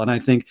very well. And I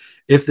think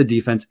if the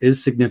defense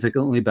is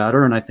significantly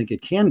better, and I think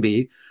it can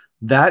be,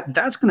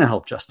 that's going to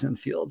help Justin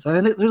Fields. I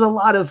mean, there's a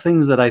lot of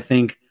things that I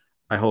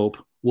hope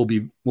will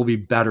be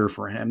better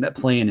for him that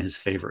play in his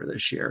favor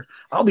this year.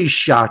 I'll be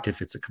shocked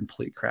if it's a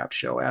complete crap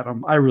show,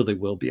 Adam. I really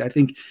will be. I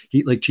think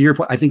he, like to your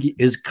point, I think he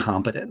is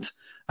competent.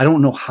 I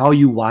don't know how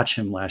you watch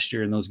him last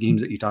year in those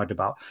games that you talked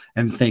about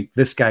and think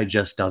this guy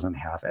just doesn't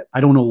have it.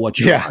 I don't know what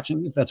you're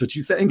watching, if that's what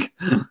you think.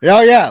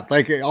 Oh yeah.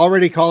 Like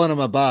already calling him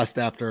a bust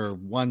after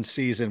one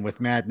season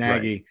with Matt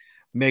Nagy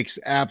makes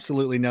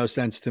absolutely no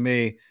sense to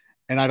me.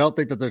 And I don't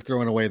think that they're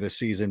throwing away this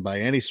season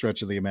by any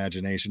stretch of the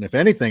imagination. If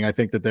anything, I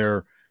think that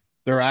they're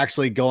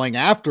actually going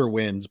after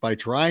wins by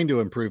trying to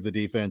improve the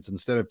defense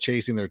instead of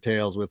chasing their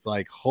tails with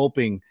like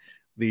hoping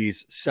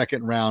these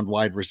second round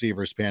wide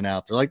receivers pan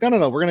out. They're like,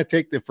 no, we're going to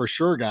take the for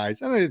sure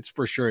guys. And it's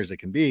for sure as it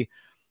can be.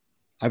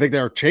 I think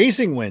they're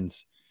chasing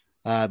wins.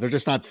 They're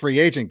just not free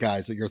agent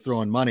guys that you're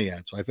throwing money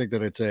at. So I think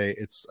that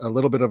it's a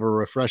little bit of a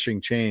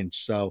refreshing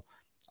change. So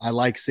I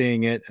like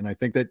seeing it. And I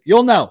think that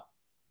you'll know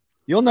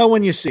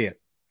when you see it.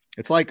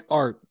 It's like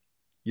art.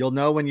 You'll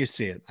know when you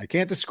see it. I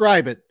can't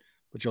describe it,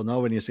 but you'll know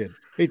when you see it.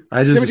 Hey,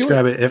 I just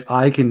describe it. If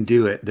I can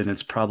do it, then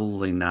it's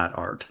probably not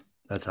art.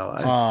 That's how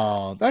I.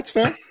 Oh, that's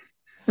fair.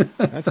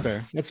 That's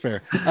fair. That's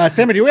fair.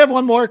 Sammy, do we have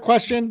one more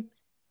question?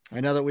 I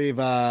know that we've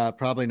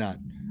probably not.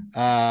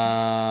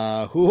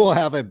 Who will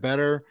have a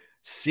better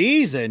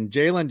season,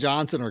 Jalen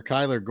Johnson or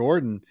Kyler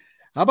Gordon?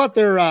 How about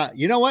their,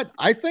 you know what?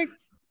 I think,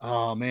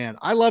 oh man,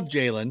 I love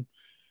Jalen.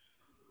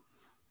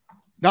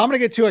 Now I'm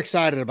going to get too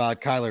excited about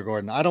Kyler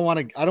Gordon. I don't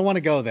want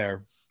to go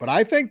there, but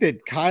I think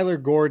that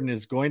Kyler Gordon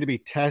is going to be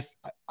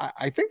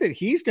I think that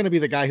he's going to be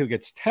the guy who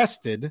gets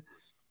tested.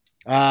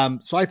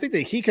 So I think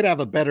that he could have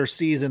a better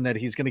season, that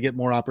he's going to get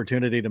more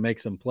opportunity to make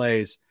some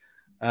plays.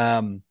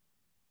 That's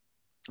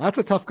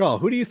a tough call.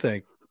 Who do you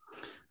think?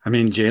 I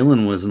mean,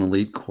 Jalen was an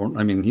elite corner.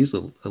 I mean, he's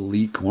an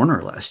elite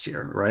corner last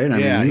year, right? I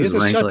mean, he's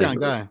a shutdown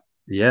guy.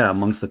 Yeah,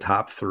 amongst the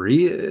top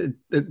three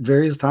at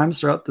various times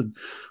throughout the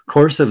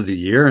course of the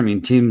year. I mean,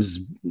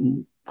 teams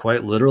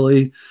quite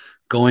literally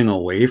going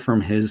away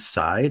from his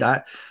side.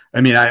 I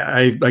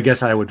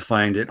guess I would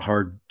find it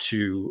hard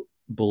to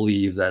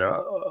believe that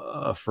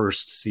a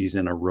first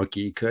season, a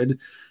rookie could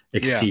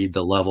exceed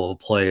the level of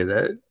play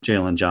that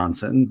Jalen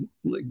Johnson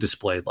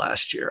displayed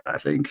last year. I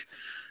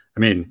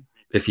mean,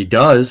 if he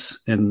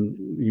does, and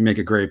you make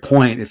a great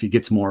point, if he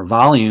gets more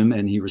volume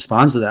and he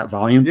responds to that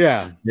volume,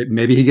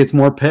 maybe he gets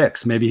more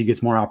picks, maybe he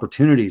gets more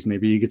opportunities,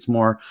 maybe he gets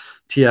more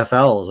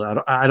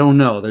TFLs. I don't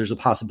know. There's a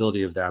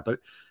possibility of that, but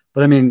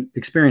I mean,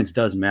 experience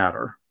does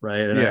matter,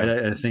 right?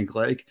 And I think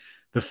like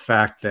the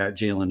fact that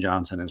Jalen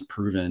Johnson has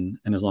proven,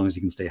 and as long as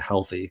he can stay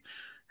healthy,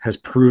 has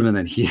proven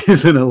that he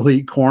is an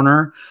elite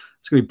corner,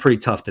 it's going to be pretty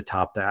tough to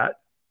top that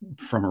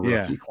from a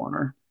rookie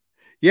corner.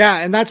 Yeah,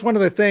 and that's one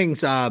of the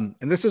things, and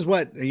this is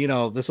what,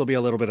 this will be a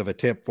little bit of a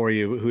tip for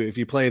you if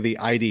you play the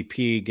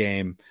IDP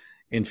game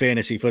in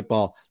fantasy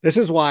football. This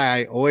is why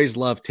I always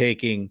love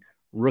taking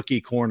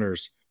rookie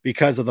corners,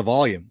 because of the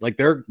volume. Like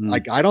they're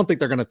like, I don't think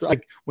they're going to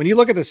like, when you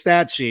look at the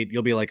stat sheet,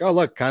 you'll be like, oh,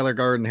 look, Kyler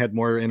Gordon had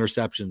more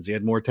interceptions. He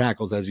had more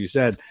tackles, as you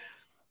said,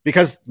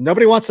 because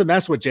nobody wants to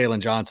mess with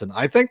Jalen Johnson.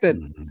 I think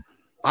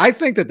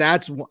that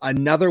that's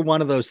another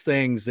one of those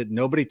things that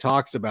nobody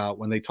talks about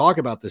when they talk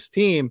about this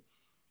team,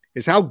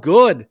 is how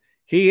good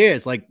he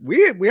is. Like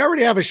we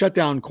already have a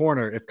shutdown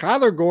corner. If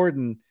Kyler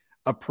Gordon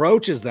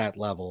approaches that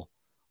level,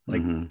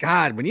 like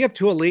God, when you have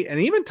two elite, and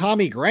even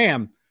Tommy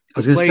Graham, I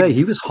was going to say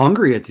he was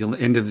hungry at the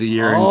end of the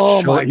year.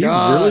 Oh my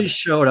God. He really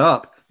showed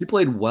up. He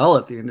played well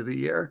at the end of the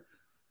year.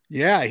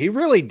 Yeah, he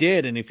really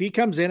did. And if he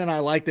comes in, and I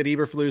like that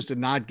Eberflus did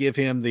not give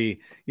him he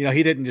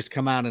didn't just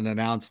come out and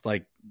announce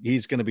like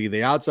he's going to be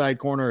the outside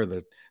corner or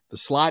the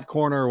slot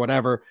corner or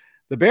whatever.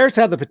 The Bears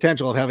have the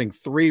potential of having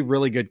three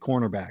really good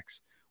cornerbacks,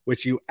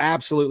 which you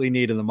absolutely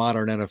need in the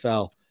modern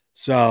NFL.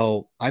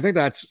 So I think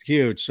that's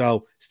huge.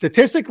 So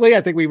statistically,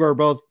 I think we were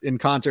both in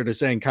concert of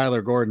saying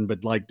Kyler Gordon,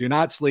 but like, do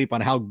not sleep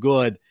on how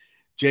good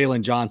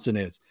Jalen Johnson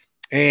is.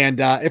 And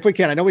if we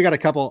can, I know we got a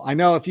couple. I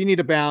know if you need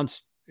to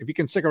bounce, if you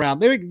can stick around,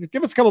 maybe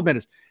give us a couple of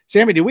minutes.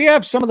 Sammy, do we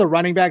have some of the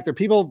running back? There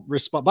people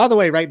respond. By the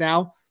way, right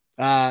now,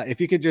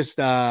 if you could just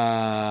type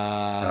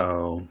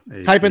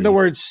in the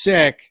word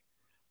sick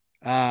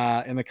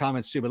in the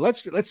comments too. But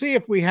let's see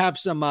if we have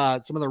some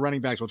of the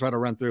running backs. We'll try to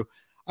run through.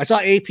 I saw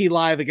AP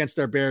live against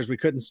their Bears. We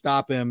couldn't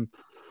stop him.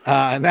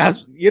 And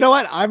that's, you know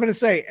what? I'm going to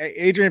say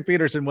Adrian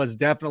Peterson was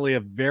definitely a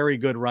very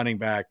good running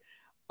back.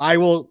 I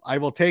will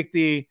take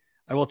the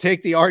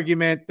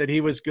argument that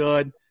he was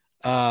good.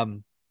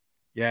 Adrian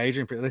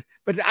Peterson,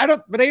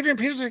 but Adrian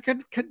Peterson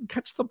can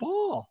catch the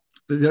ball.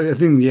 I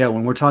think,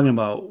 when we're talking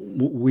about,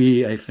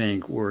 I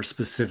think we're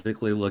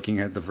specifically looking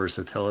at the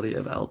versatility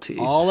of LT.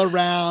 All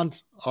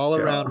around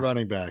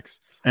running backs.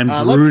 And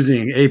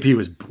bruising. AP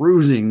was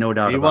bruising, no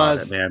doubt about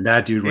it, man.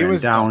 That dude ran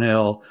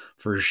downhill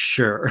for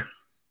sure.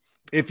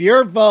 If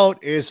your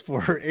vote is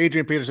for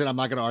Adrian Peterson, I'm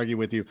not going to argue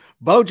with you.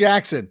 Bo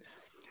Jackson.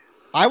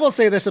 I will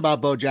say this about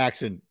Bo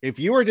Jackson. If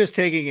you were just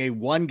taking a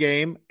one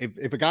game,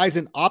 if a guy's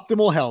in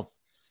optimal health,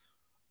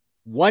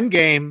 one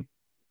game,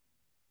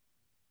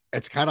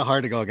 it's kind of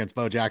hard to go against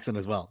Bo Jackson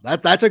as well.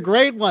 That's a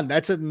great one.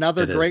 That's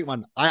another great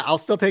one. I'll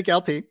still take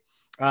LT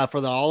for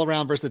the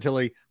all-around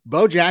versatility.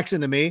 Bo Jackson,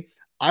 to me,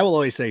 I will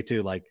always say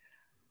too, like,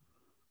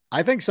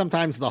 I think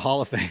sometimes the Hall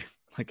of Fame,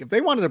 like if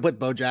they wanted to put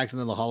Bo Jackson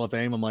in the Hall of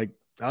Fame, I'm like,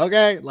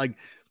 okay, like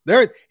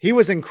he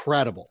was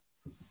incredible.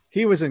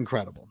 He was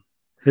incredible.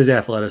 His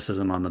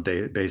athleticism on the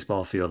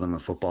baseball field and the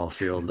football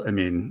field. I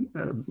mean,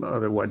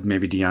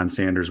 maybe Deion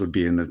Sanders would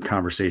be in the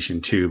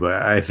conversation too,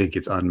 but I think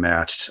it's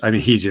unmatched. I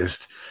mean,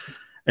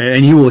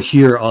 And you will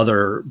hear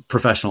other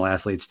professional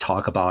athletes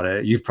talk about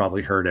it. You've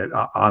probably heard it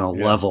on a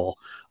level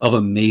of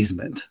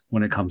amazement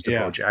when it comes to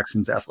Bo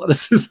Jackson's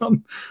athleticism,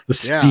 the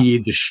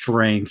speed, the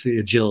strength, the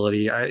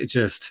agility.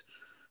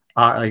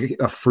 Like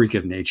a freak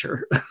of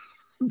nature.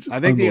 I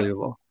think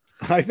unbelievable.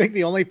 I think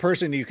the only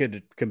person you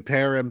could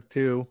compare him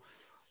to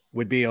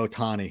would be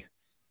Ohtani.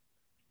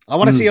 I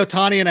want to see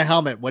Ohtani in a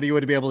helmet. What he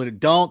would be able to do?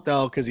 Don't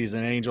though, because he's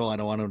an angel. I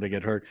don't want him to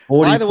get hurt.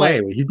 Well, by the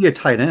way, he'd be a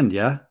tight end.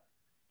 Yeah,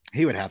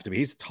 he would have to be.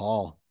 He's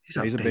tall.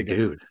 He's a big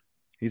dude.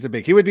 He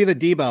would be the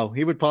Debo.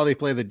 He would probably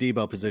play the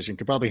Debo position.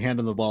 Could probably hand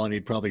him the ball and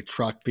he'd probably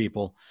truck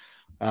people.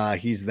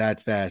 He's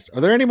that fast.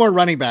 Are there any more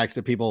running backs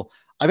that people?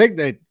 I think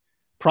that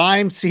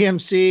prime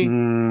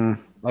CMC.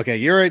 Okay,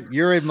 you're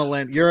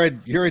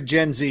a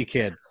Gen Z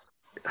kid.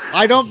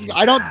 I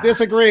don't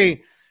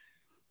disagree.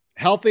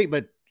 Healthy,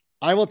 but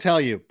I will tell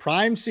you,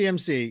 prime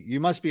CMC. You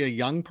must be a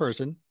young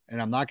person,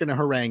 and I'm not going to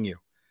harangue you.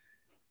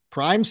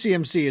 Prime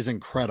CMC is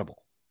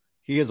incredible.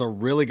 He is a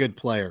really good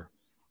player.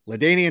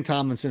 LaDainian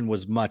Tomlinson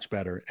was much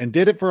better and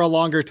did it for a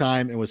longer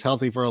time and was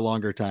healthy for a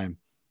longer time.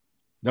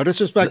 No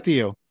disrespect to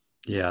you.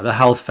 Yeah, the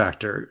health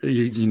factor,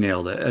 you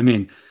nailed it. I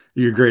mean,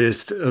 your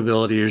greatest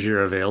ability is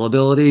your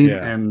availability.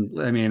 Yeah. And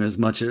I mean,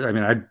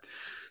 I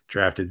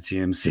drafted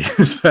CMC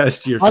this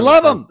past year. I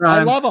love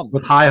him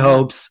with high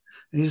hopes.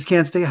 He just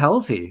can't stay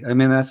healthy. I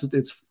mean,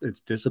 it's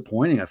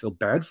disappointing. I feel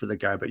bad for the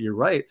guy, but you're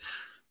right.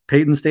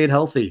 Peyton stayed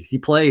healthy. He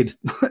played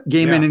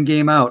game in and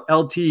game out.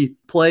 LT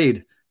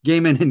played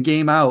game in and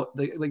game out.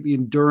 The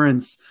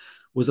endurance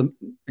was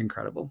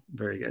incredible.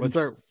 Very good. Was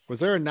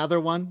there another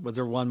one? Was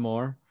there one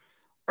more?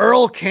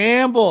 Earl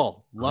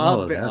Campbell.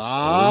 Love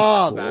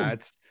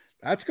it.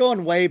 That's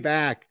going way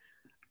back.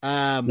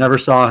 Never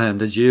saw him.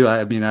 Did you?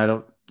 I mean,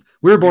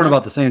 we were born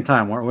about the same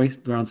time, weren't we?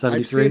 Around 73.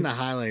 I've seen the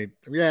highlight.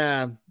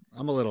 Yeah,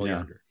 I'm a little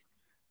younger.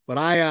 But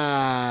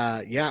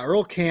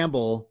Earl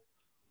Campbell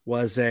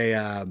was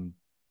okay,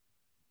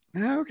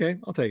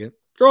 I'll take it.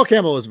 Earl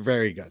Campbell was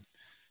very good.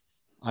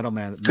 I don't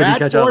mind. Could he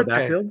catch out of the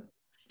backfield?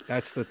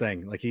 That's the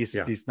thing. Like he's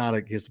not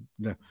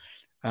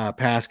a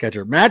pass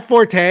catcher. Matt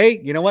Forte,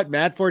 you know what?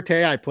 Matt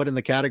Forte, I put in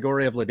the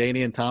category of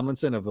LaDainian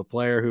Tomlinson, of a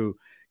player who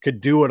could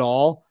do it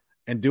all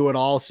and do it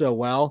all so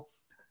well.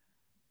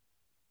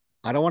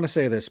 I don't want to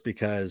say this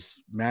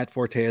because Matt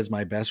Forte is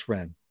my best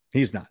friend.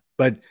 He's not,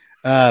 but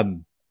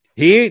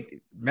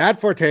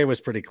Matt Forte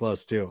was pretty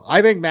close too.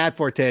 I think Matt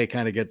Forte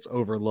kind of gets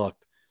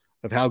overlooked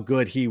of how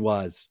good he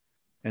was.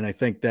 And I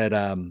think that,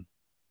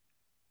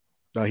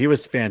 he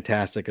was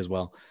fantastic as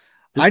well.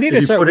 I need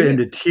to put it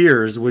into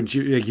tiers. Would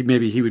you,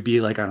 maybe he would be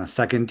like on a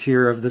second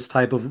tier of this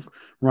type of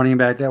running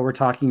back that we're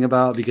talking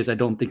about, because I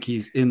don't think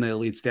he's in the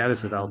elite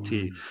status of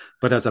LT,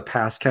 but as a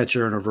pass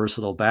catcher and a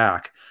versatile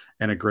back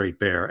and a great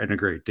bear and a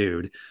great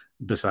dude.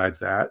 Besides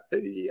that,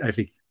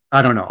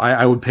 I don't know.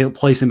 I would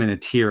place him in a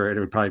tier. It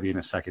would probably be in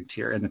a second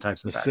tier in the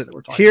types of backs that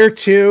we're talking tier about.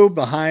 2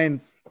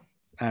 behind.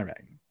 All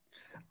right.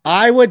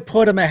 I would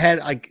put him ahead.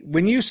 Like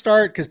when you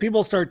start, because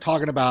people start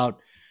talking about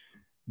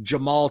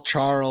Jamal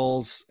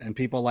Charles and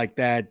people like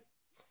that.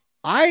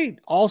 I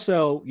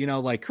also,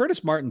 like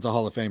Curtis Martin's a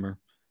Hall of Famer.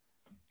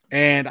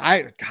 And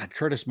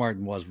Curtis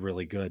Martin was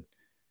really good.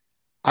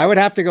 I would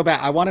have to go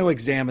back. I want to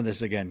examine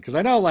this again because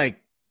I know, I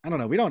don't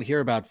know, we don't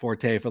hear about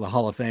Forte for the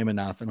Hall of Fame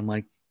enough. And I'm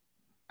like,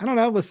 I don't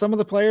know, with some of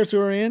the players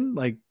who are in,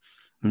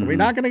 are we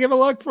not going to give a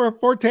look for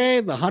Forte?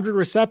 The 100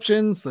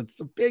 receptions, that's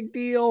a big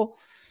deal.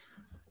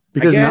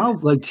 Because now,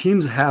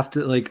 teams have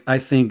to, I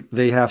think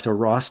they have to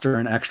roster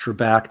an extra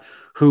back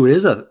who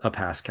is a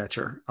pass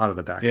catcher out of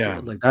the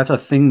backfield. Yeah. That's a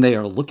thing they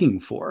are looking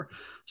for.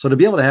 So to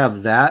be able to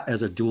have that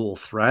as a dual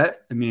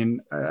threat, I mean,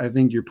 I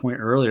think your point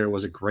earlier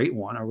was a great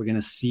one. Are we going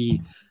to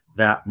see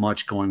that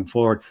much going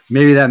forward?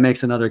 Maybe that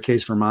makes another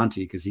case for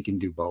Monty because he can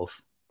do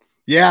both.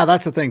 Yeah,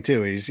 that's the thing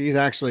too. He's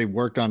actually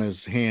worked on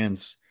his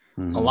hands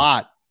a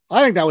lot.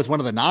 I think that was one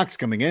of the knocks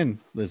coming in,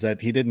 was that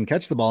he didn't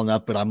catch the ball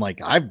enough. But I'm like,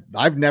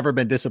 I've never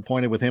been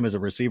disappointed with him as a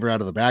receiver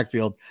out of the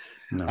backfield.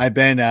 No. I've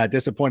been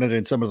disappointed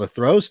in some of the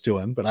throws to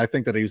him, but I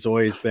think that he's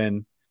always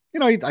been,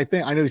 I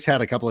know he's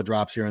had a couple of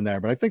drops here and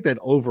there, but I think that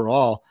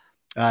overall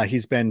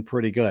he's been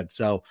pretty good.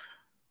 So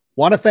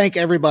want to thank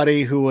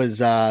everybody who was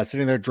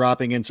sitting there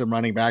dropping in some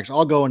running backs.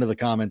 I'll go into the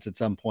comments at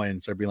some point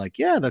and start being like,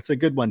 yeah, that's a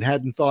good one.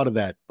 Hadn't thought of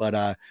that,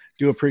 but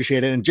do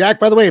appreciate it. And Jack,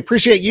 by the way,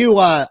 appreciate you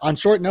on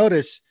short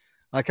notice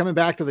coming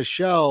back to the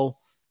show.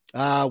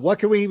 What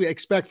can we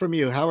expect from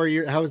you?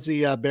 How's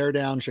the Bear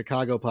Down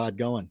Chicago pod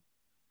going?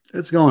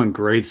 It's going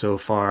great so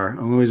far.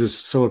 I'm always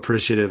just so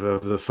appreciative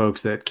of the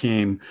folks that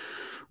came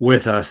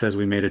with us as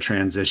we made a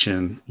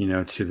transition,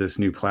 to this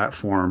new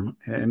platform.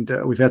 And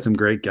we've had some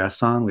great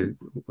guests on.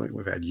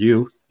 We've had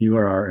you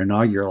are our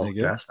inaugural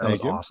guest. That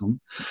was awesome.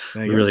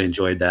 We really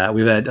enjoyed that.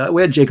 We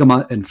had Jacob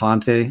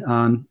Infante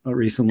on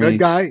recently. Good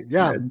guy.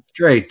 Yeah.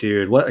 Great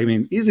dude.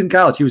 He's in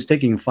college. He was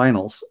taking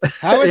finals.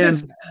 How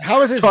is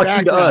his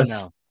background to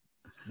us now?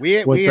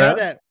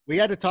 We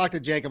had to talk to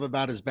Jacob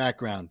about his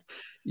background.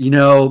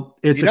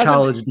 It's a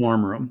college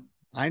dorm room.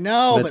 I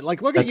know, but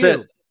look at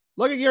you.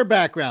 Look at your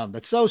background.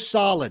 That's so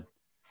solid.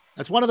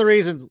 That's one of the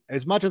reasons,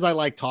 as much as I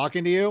like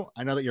talking to you,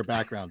 I know that your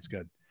background's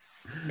good.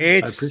 I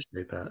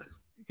appreciate that.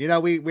 You know,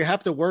 we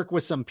have to work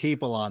with some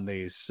people on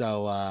these.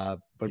 So,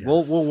 but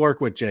Yes. we'll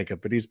work with Jacob,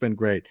 but he's been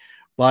great.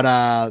 But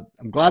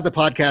I'm glad the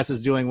podcast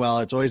is doing well.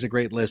 It's always a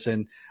great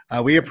listen.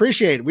 We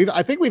appreciate it.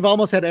 I think we've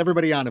almost had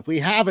everybody on. If we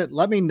haven't,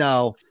 let me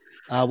know.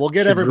 We'll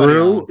get everybody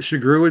on.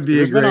 Shagru would be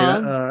Shagru's a great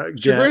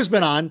Shagru's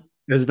been on.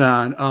 Has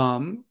been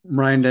on.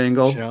 Ryan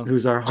Dangle,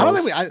 who's our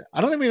host. I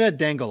don't think we've had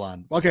Dangle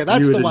on. Okay,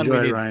 that's the one we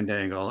need. Ryan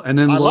Dangle. And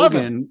then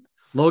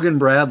Logan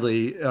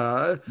Bradley.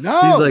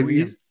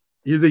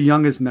 He's the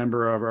youngest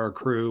member of our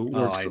crew.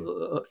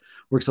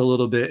 Works a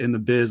little bit in the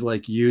biz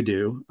like you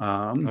do.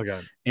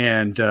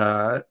 And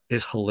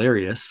is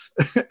hilarious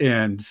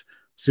and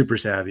super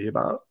savvy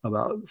about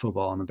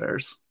football and the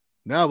Bears.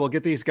 No, we'll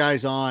get these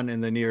guys on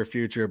in the near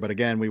future. But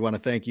again, we want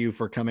to thank you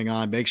for coming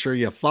on. Make sure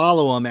you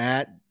follow them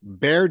at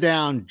Bear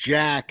Down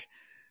Jack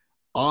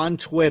on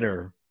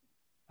Twitter.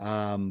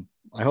 I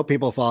hope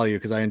people follow you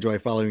because I enjoy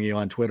following you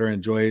on Twitter.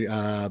 Enjoy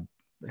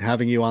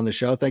having you on the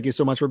show. Thank you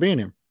so much for being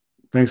here.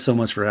 Thanks so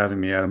much for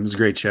having me, Adam. It was a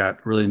great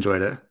chat. Really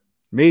enjoyed it.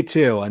 Me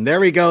too. And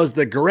there he goes,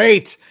 the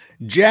great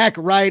Jack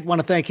Wright.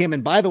 Want to thank him.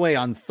 And by the way,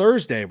 on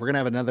Thursday, we're going to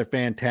have another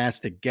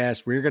fantastic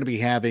guest. We're going to be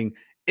having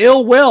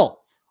Ill Will.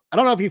 I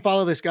don't know if you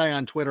follow this guy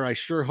on Twitter. I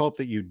sure hope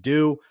that you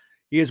do.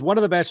 He is one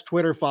of the best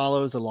Twitter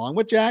follows along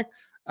with Jack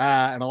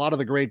and a lot of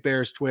the great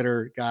Bears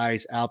Twitter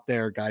guys out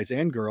there, guys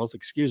and girls,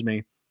 excuse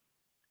me.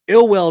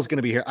 Ill Will is going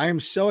to be here. I am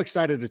so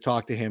excited to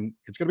talk to him.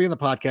 It's going to be in the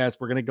podcast.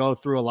 We're going to go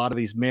through a lot of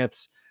these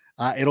myths.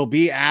 It'll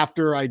be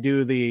after I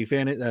do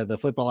the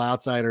Football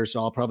Outsider, so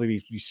I'll probably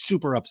be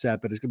super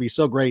upset, but it's going to be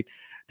so great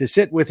to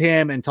sit with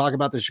him and talk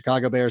about the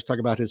Chicago Bears, talk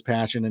about his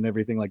passion and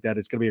everything like that.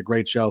 It's going to be a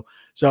great show.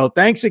 So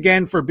thanks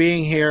again for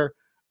being here.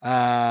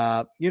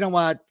 You know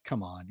what?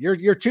 Come on.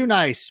 You're too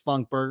nice,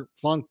 Funk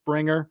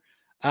Bringer.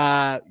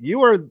 You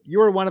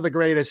were one of the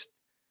greatest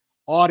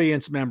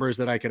audience members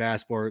that I could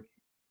ask for.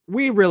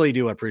 We really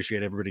do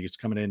appreciate everybody who's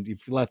coming in.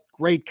 You've left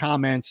great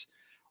comments.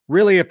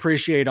 Really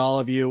appreciate all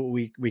of you.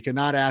 We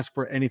cannot ask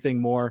for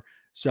anything more.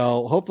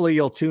 So hopefully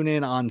you'll tune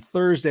in on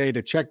Thursday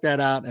to check that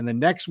out. And the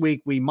next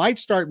week we might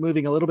start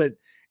moving a little bit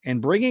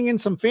and bringing in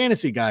some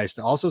fantasy guys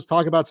to also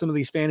talk about some of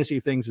these fantasy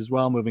things as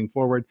well moving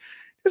forward.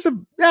 Just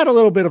add a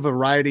little bit of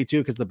variety too,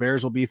 because the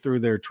Bears will be through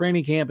their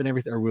training camp and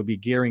everything, or we'll be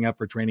gearing up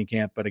for training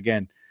camp. But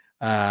again,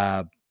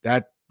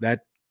 that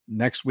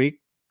next week,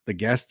 the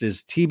guest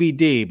is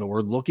TBD, but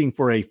we're looking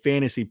for a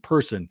fantasy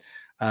person.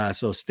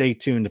 So stay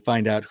tuned to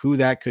find out who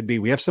that could be.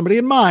 We have somebody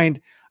in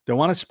mind. Don't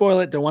want to spoil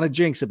it. Don't want to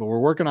jinx it, but we're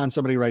working on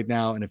somebody right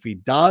now. And if he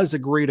does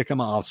agree to come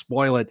on, I'll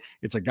spoil it.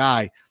 It's a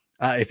guy.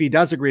 If he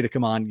does agree to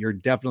come on, you're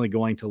definitely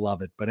going to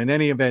love it. But in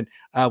any event,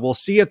 we'll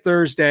see you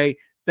Thursday.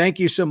 Thank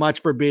you so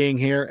much for being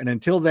here. And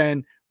until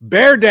then,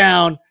 bear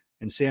down.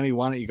 And Sammy,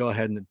 why don't you go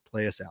ahead and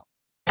play us out?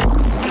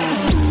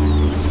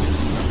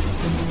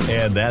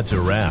 And that's a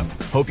wrap.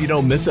 Hope you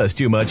don't miss us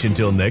too much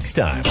until next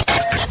time.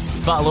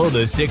 Follow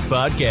the Sick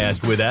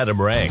Podcast with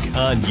Adam Rank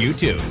on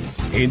YouTube,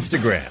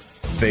 Instagram,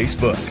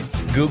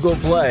 Facebook, Google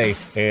Play,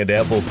 and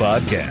Apple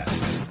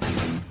Podcasts.